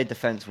they say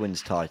defence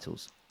wins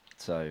titles.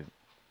 So,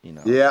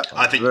 Yeah,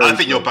 I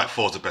think your back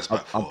four is the best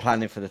back four. I'm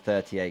planning for the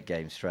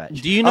 38-game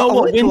stretch. Do you know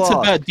what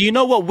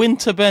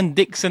Winterburn,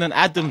 Dixon, and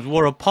Adams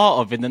were a part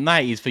of in the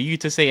 90s? For you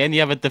to say any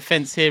other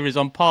defence here is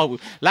on par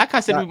with, like I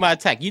said with my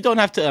attack, you don't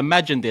have to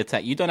imagine the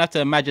attack. You don't have to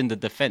imagine the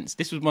defence.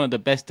 This was one of the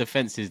best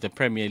defences the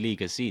Premier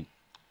League has seen.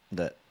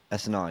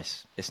 That's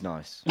nice. It's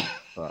nice,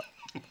 but.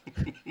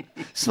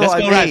 It's not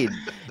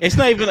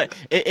even up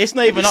to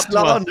us.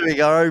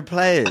 Slandering our own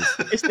players.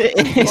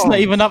 It's not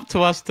even up to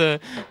us to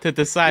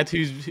decide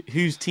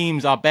whose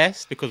teams are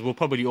best because we'll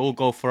probably all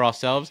go for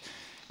ourselves.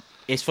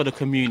 it's for the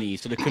community.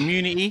 So the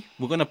community,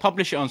 we're going to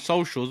publish it on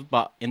socials,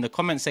 but in the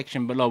comment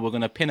section below, we're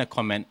going to pin a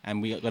comment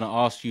and we're going to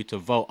ask you to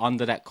vote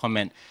under that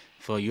comment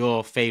for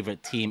your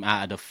favorite team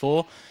out of the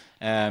 4.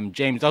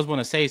 James does want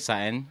to say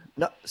something.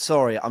 No,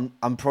 sorry,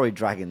 I'm probably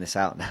dragging this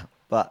out now.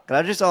 But can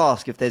I just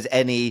ask if there's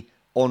any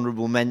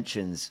honourable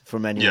mentions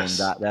from anyone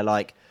that they're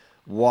like,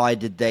 why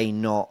did they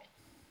not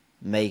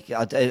make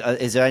it?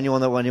 Is there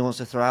anyone that wants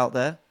to throw out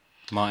there?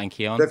 Martin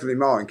Keown. Definitely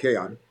Martin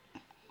Keown.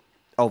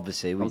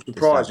 Obviously. I'm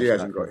surprised he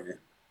hasn't got it yet.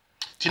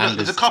 Do you know,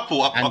 there's a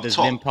couple up top.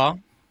 Limpar.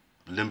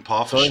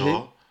 Limpar, for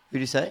sure. Who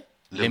did you say?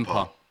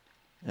 Limpar.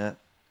 Yeah.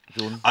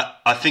 Jordan.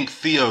 I think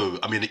Theo,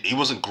 I mean, he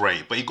wasn't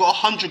great, but he got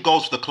 100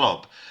 goals for the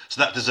club.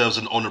 So that deserves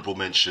an honourable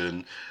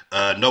mention.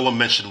 No one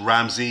mentioned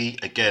Ramsey.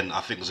 Again,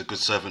 I think was a good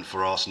servant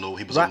for Arsenal.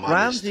 He was on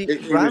my list.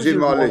 Ramsey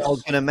was what I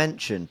was going to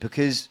mention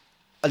because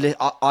I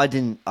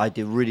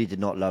really did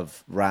not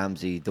love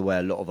Ramsey the way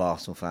a lot of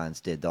Arsenal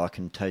fans did. Though I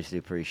can totally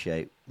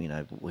appreciate,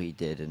 what he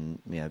did, and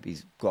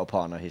he's got a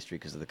part in our history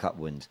because of the cup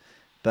wins.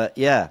 But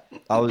yeah,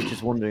 I was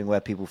just wondering where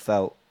people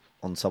felt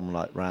on someone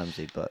like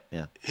Ramsey. But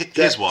yeah,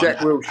 here's one. Jack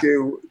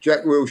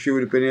Wilshere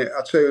would have been it.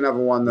 I'll tell you another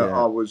one that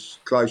I was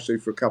close to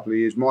for a couple of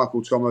years.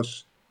 Michael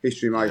Thomas,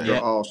 history maker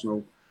at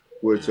Arsenal,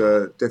 would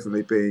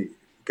definitely be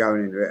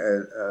going into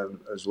it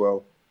as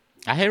well.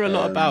 I hear a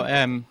lot about.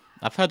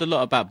 I've heard a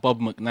lot about Bob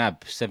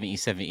McNabb,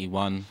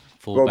 70-71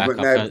 fullback. Bob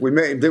McNabb, we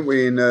met him, didn't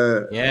we, in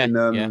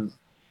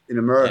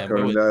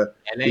America,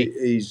 and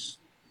he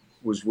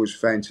was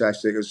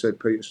fantastic. As I said,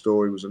 Peter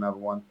Storey was another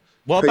one.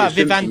 What Peter about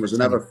Viv Simpson Anderson? was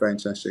another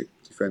fantastic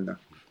defender.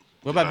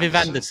 What about Viv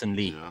Anderson,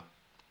 Lee? Yeah.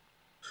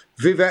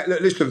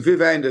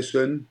 Viv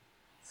Anderson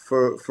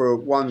for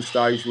one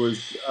stage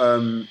was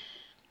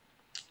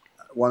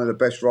one of the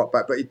best right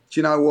back. But do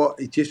you know what?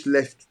 He just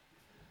left.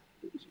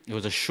 It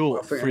was a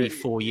short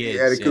 3-4 years. He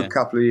had a good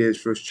couple of years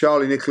for us.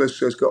 Charlie Nicholas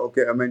has got to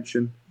get a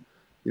mention.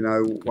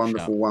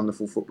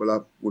 Wonderful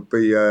footballer. Would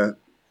be a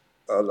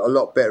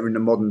lot better in the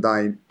modern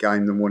day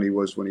game than what he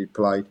was when he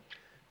played.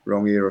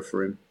 Wrong era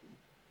for him.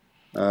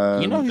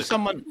 I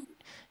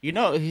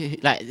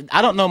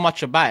don't know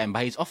much about him,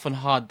 but he's often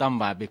hard done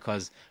by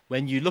because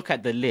when you look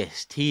at the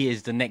list, he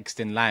is the next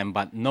in line,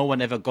 but no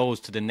one ever goes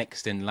to the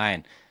next in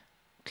line.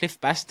 Cliff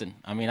Baston.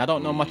 I mean, I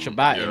don't know much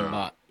about him,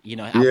 but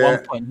at one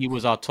point he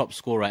was our top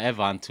scorer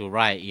ever until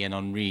Wrighty and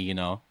Henry,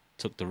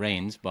 took the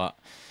reins. But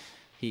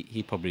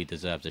he probably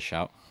deserves a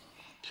shout.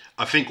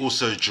 I think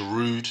also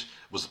Giroud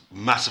was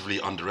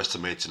massively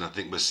underestimated. I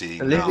think we're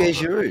seeing Olivier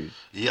Giroud.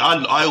 Yeah,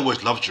 I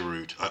always loved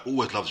Giroud. I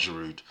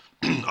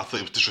thought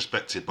he was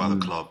disrespected by the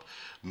club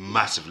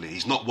massively.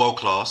 He's not world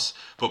class,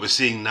 but we're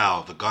seeing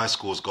now the guy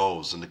scores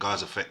goals and the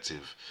guy's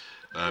effective.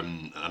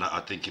 And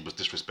I think he was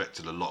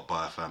disrespected a lot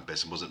by our fan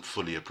base and wasn't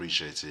fully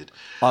appreciated.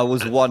 I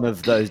was one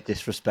of those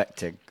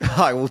disrespecting.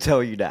 I will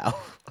tell you now.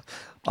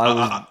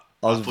 I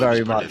was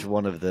very much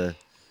one of the.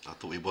 I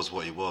thought he was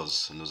what he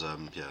was, and was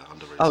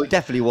underrated. Oh, he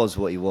definitely was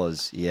what he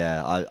was.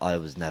 Yeah, I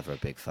was never a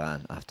big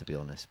fan. I have to be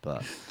honest.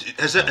 But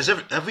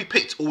have we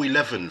picked all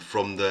 11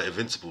 from the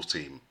Invincibles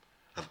team?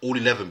 Have all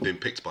 11 been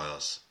picked by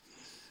us?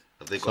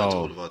 Have they got into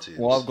all of our teams?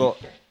 Well, I've got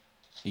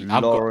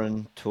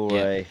Lauren,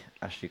 Toure,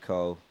 Ashley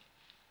Cole.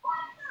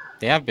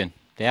 They have been.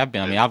 I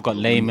mean, I've got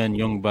Lehmann,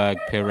 Ljungberg,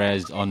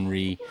 Perez,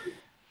 Henry.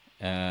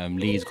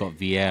 Lee's got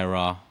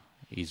Vieira.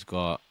 He's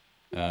got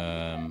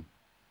Edu.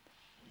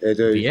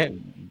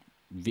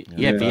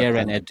 Vieira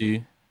and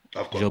Edu.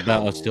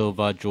 Gilberto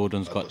Silva.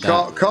 Jordan's got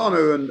that.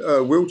 Kanu and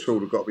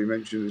Wiltord have got to be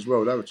mentioned as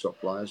well. They were top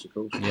players, of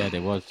course. Yeah,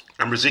 there was.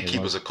 And Riziki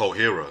was a cult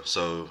hero,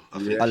 so I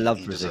think I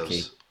loved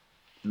Riziki.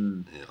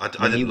 I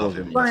didn't love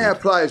him. Funny how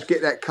players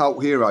get that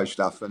cult hero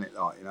stuff, and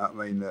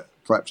that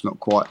perhaps not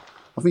quite.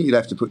 I think you'd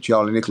have to put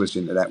Charlie Nicholas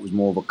into that. Was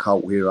more of a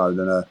cult hero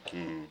than a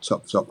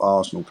top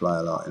Arsenal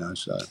player,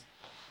 So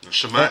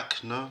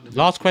Shamak, no.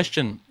 Last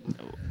question.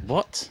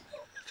 What?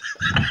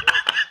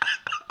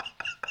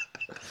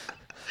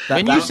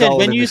 When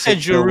you said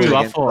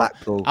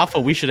Giroud, I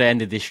thought we should have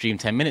ended this stream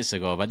 10 minutes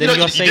ago. But then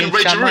you're saying you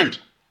didn't rate Giroud.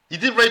 You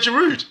didn't rate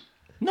Giroud.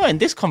 No, in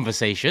this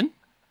conversation.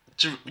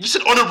 You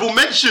said honourable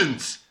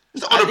mentions.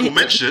 It's an honourable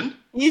mention.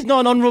 He's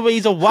not an honourable.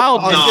 He's a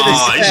wild man.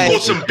 He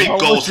scored some big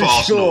goals for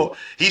Arsenal.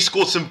 He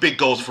scored some big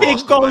goals for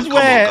Arsenal. Goals man.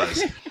 where? Come on,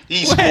 guys.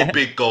 He scored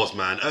big goals,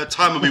 man. At a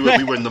time when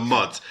we were in the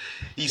mud,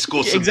 he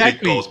scored some big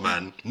goals,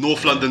 man.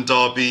 North London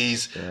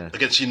derbies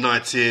against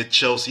United,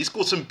 Chelsea. He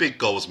scored some big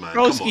goals, man.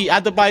 Broski,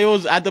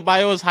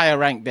 Adebayor's higher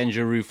rank than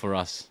Giroud for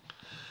us.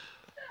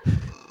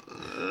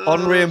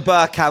 Henry and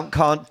Bergkamp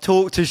can't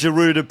talk to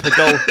Giroud and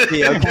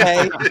Podolski,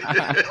 okay?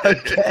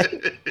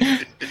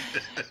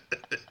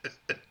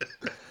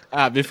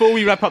 Before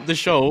we wrap up the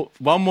show,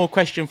 one more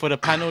question for the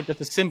panel.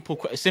 Just a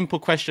simple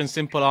question,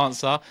 simple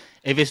answer.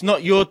 If it's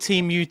not your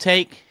team you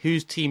take,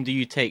 whose team do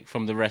you take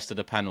from the rest of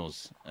the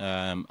panels?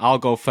 I'll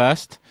go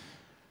first.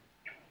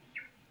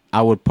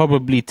 I would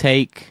probably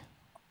take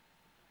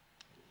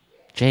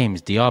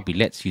James. Diaby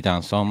lets you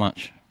down so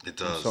much. It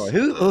does. Sorry,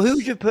 who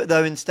would you put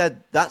though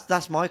instead?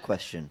 That's my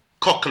question.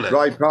 Coquelin.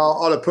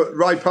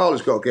 Ray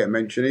Parlour's got to get a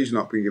mention. He's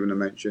not been given a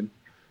mention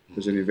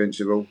as an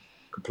Invincible.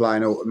 could play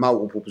in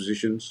multiple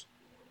positions.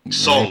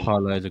 Song.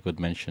 Parlour is a good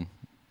mention.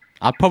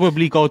 I'd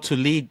probably go to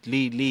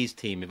Lee's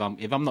team. If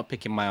I'm not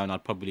picking my own,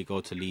 I'd probably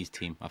go to Lee's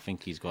team. I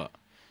think he's got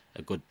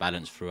a good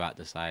balance throughout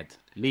the side.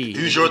 Lee,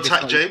 who's your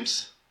attack,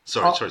 James?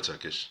 Sorry,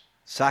 Turkish.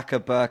 Saka,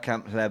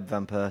 Bergkamp, Hleb,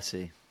 Van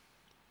Persie.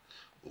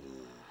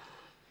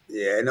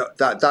 Yeah, no,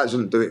 that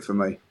doesn't do it for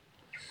me.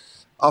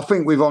 I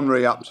think with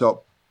Henry up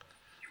top,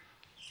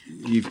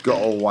 you've got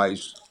to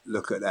always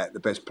look at that, the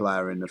best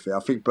player in the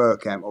field. I think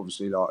Bergkamp,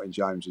 obviously, like in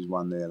James's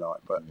one there,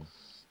 but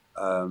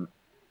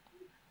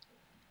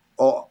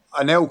or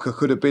Anelka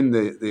could have been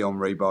the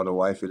Henry, by the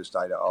way, if he'd have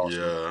stayed at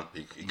Arsenal. Yeah,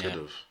 he could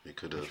have. He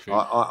could have.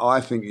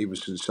 I think he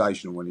was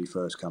sensational when he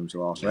first came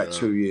to Arsenal. That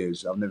 2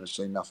 years, I've never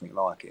seen nothing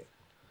like it.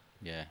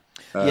 Yeah.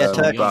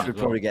 Turkish would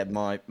probably get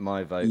my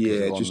vote.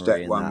 Yeah, just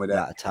that one with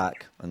that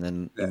attack, and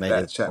then he made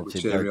a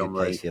very good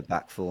case for your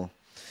back four.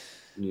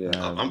 Yeah,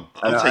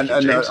 I'm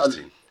taking James's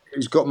team.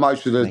 He's got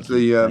most of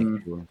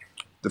the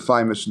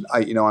famous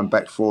 '89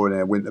 back four in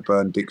there: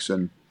 Winterburn,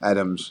 Dixon,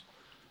 Adams.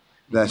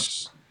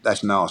 That's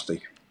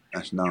nasty.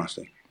 That's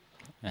nasty.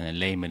 And then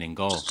Lehman in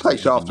goal. It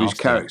takes after his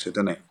character,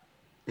 doesn't it?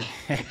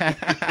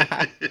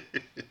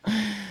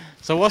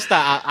 So what's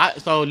that?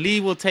 So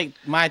Lee will take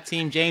my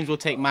team, James will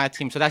take my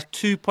team. So that's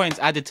 2 points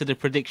added to the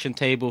prediction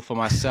table for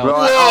myself.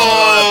 Right.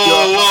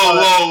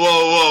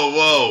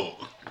 Whoa.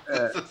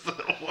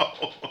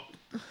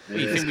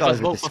 This guy's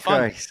a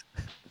disgrace.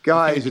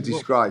 Guy is a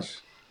disgrace.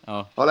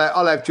 Oh.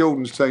 I'll have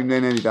Jordan's team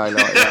then any day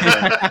like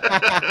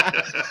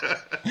that.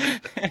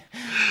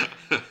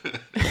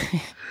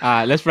 All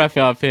right, let's wrap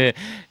it up here.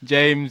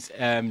 James,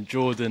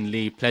 Jordan,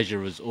 Lee,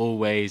 pleasure as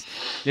always.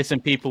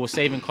 Listen, people, we're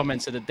saving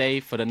comments of the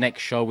day for the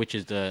next show, which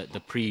is the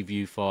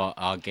preview for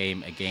our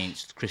game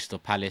against Crystal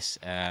Palace.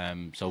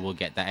 So we'll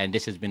get that. And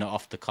this has been an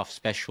off-the-cuff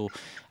special.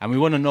 And we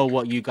want to know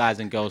what you guys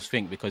and girls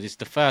think, because it's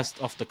the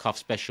first off-the-cuff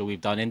special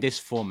we've done in this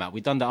format.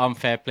 We've done the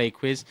unfair play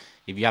quiz.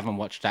 If you haven't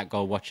watched that,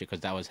 go watch it,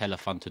 because that was hella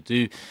fun to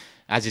do,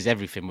 as is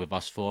everything with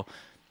us four.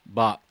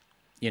 But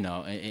you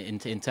know, in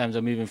terms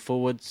of moving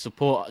forward,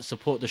 support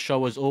the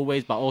show as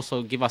always, but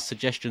also give us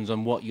suggestions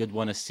on what you'd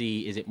want to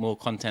see. Is it more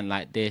content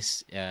like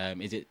this?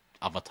 Is it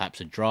other types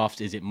of drafts?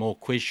 Is it more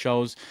quiz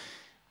shows?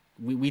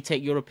 We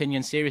take your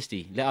opinion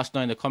seriously. Let us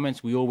know in the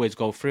comments. We always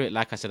go through it.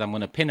 Like I said, I'm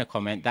going to pin a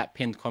comment. That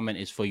pinned comment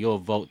is for your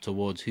vote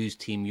towards whose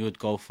team you would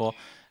go for.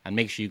 And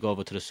make sure you go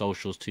over to the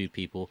socials too,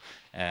 people,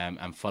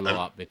 and follow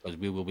up, because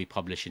we will be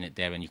publishing it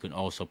there, and you can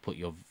also put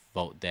your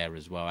vote there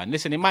as well. And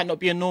listen, it might not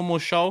be a normal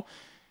show,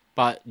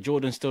 but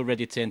Jordan's still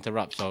ready to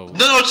interrupt. So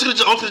no, I was going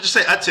to just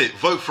say, that's it.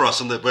 Vote for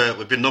us where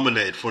we've been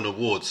nominated for an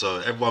award. So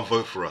everyone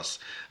vote for us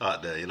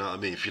out there. You know what I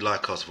mean? If you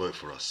like us, vote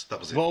for us. That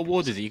was it. What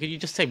award is it? You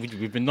just say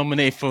we've been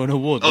nominated for an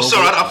award. Oh,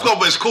 sorry, I forgot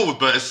what it's called,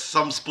 but it's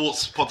some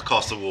sports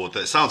podcast award.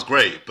 That sounds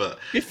great, but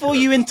before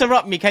you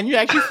interrupt me, can you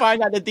actually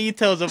find out the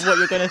details of what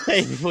you're going to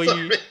say before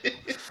you?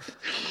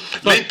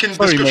 Link in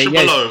description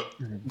below.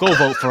 Go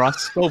vote for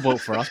us. Go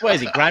vote for us. What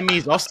is it?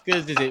 Grammys,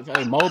 Oscars? Is it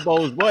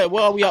Mobos?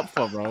 What are we up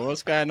for, bro?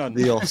 What's going on?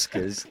 The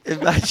Oscars.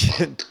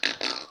 Imagine.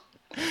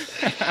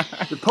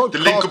 The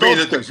podcast link will be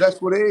Oscars, that's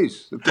what it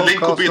is. The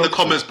link will be in the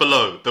comments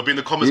below. There'll be in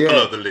the comments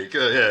below the link.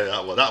 Yeah,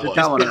 that one.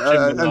 Come on,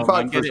 and vote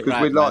for us,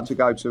 because we'd like to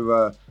go to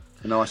a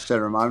nice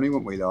ceremony,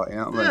 wouldn't we? Like, you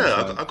know what I mean?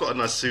 Yeah, I've got a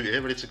nice suit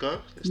here, ready to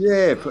go.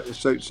 Yeah, put the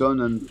suits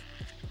on and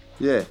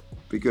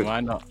be good.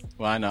 Why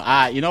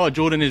not? You know what?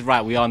 Jordan is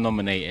right. We are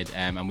nominated,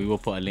 and we will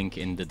put a link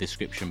in the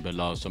description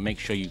below. So make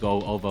sure you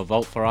go over,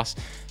 vote for us.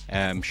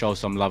 Show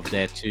some love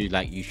there too,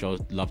 like you show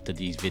love to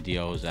these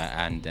videos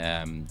and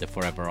the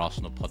Fourever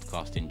Arsenal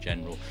podcast in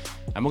general.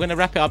 And we're going to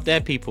wrap it up there,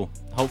 people.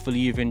 Hopefully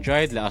you've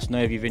enjoyed. Let us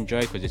know if you've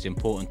enjoyed, because it's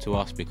important to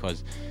us,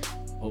 because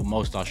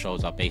most of our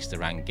shows are based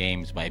around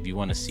games. But if you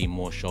want to see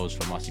more shows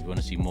from us, if you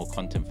want to see more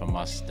content from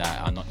us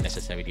that are not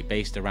necessarily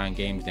based around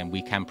games, then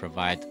we can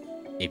provide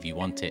if you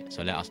want it.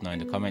 So let us know in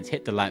the comments.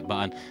 Hit the like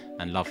button,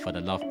 and love for the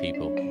love,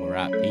 people. We're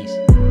out. Peace.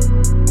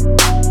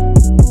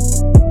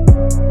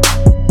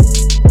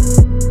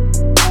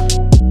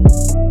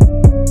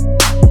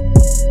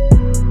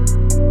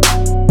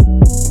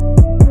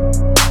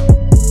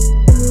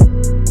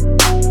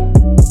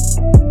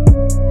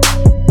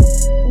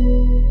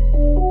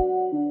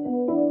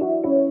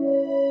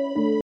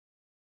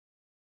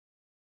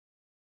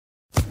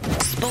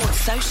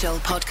 Sports Social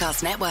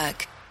Podcast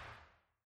Network.